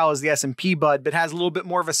versatile as the S&P Bud, but has a little bit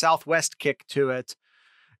more of a Southwest kick to it.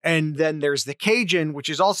 And then there's the Cajun, which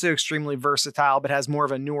is also extremely versatile, but has more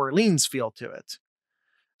of a New Orleans feel to it.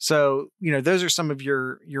 So, those are some of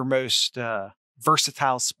your most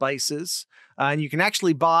versatile spices. And you can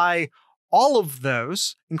actually buy all of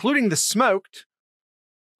those, including the smoked,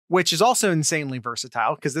 which is also insanely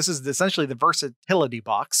versatile because this is essentially the versatility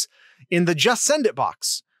box in the Just Send It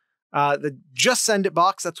box. The Just Send It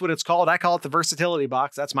box, that's what it's called. I call it the versatility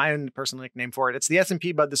box. That's my own personal nickname for it. It's the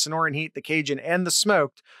S&P Bud, the Sonoran Heat, the Cajun, and the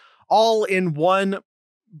smoked, all in one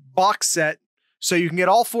box set. So you can get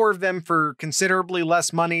all four of them for considerably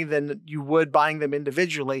less money than you would buying them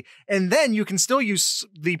individually. And then you can still use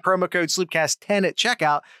the promo code SloopCast10 at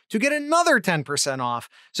checkout to get another 10% off.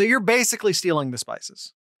 So you're basically stealing the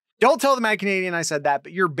spices. Don't tell the Mad Canadian I said that,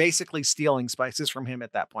 but you're basically stealing spices from him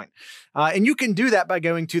at that point. And you can do that by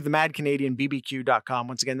going to the madcanadianbbq.com.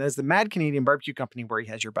 Once again, that is the Mad Canadian Barbecue Company where he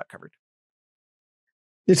has your butt covered.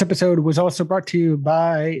 This episode was also brought to you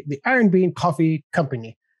by the Iron Bean Coffee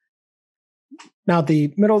Company. Now, at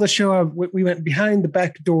the middle of the show, we went behind the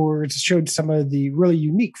back doors, showed some of the really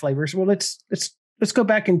unique flavors. Well, let's go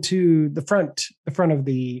back into the front of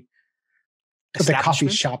the coffee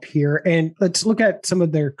shop here, and let's look at some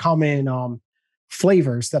of their common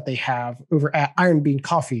flavors that they have over at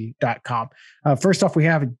ironbeancoffee.com. First off, we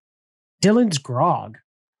have Dylan's Grog.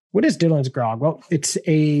 What is Dylan's Grog? Well, it's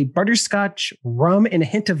a butterscotch, rum, and a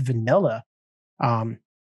hint of vanilla. How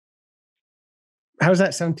does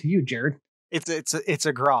that sound to you, Jared? It's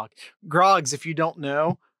a grog. Grogs, if you don't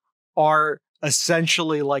know, are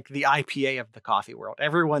essentially like the IPA of the coffee world.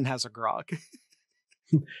 Everyone has a grog.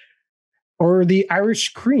 Or the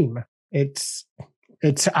Irish Cream. It's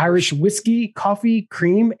Irish whiskey, coffee,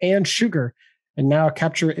 cream, and sugar, and now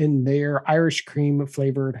captured in their Irish cream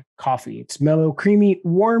flavored coffee. It's mellow, creamy,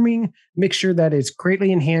 warming mixture that is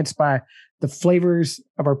greatly enhanced by the flavors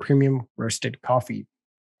of our premium roasted coffee.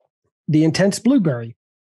 The Intense Blueberry.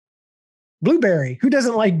 Who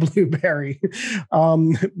doesn't like blueberry?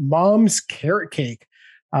 Mom's Carrot Cake.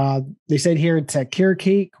 They said here it's a carrot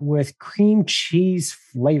cake with cream cheese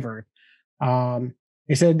flavor.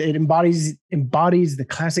 They said it embodies the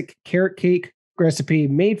classic carrot cake recipe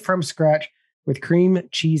made from scratch with cream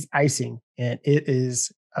cheese icing, and it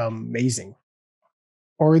is amazing.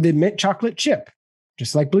 Or the mint chocolate chip,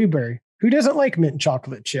 just like blueberry. Who doesn't like mint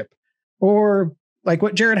chocolate chip? Or like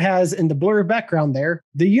what Jared has in the blurry background there,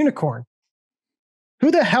 the unicorn. Who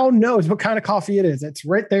the hell knows what kind of coffee it is? It's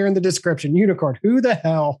right there in the description. Unicorn. Who the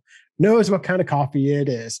hell knows what kind of coffee it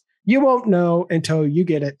is? You won't know until you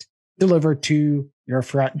get it delivered to your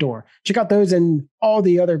front door. Check out those and all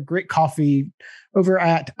the other great coffee over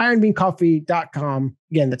at ironbeancoffee.com.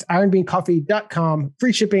 Again, that's ironbeancoffee.com.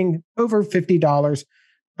 Free shipping over $50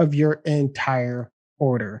 of your entire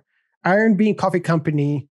order. Iron Bean Coffee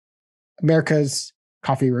Company, America's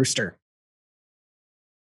coffee roaster.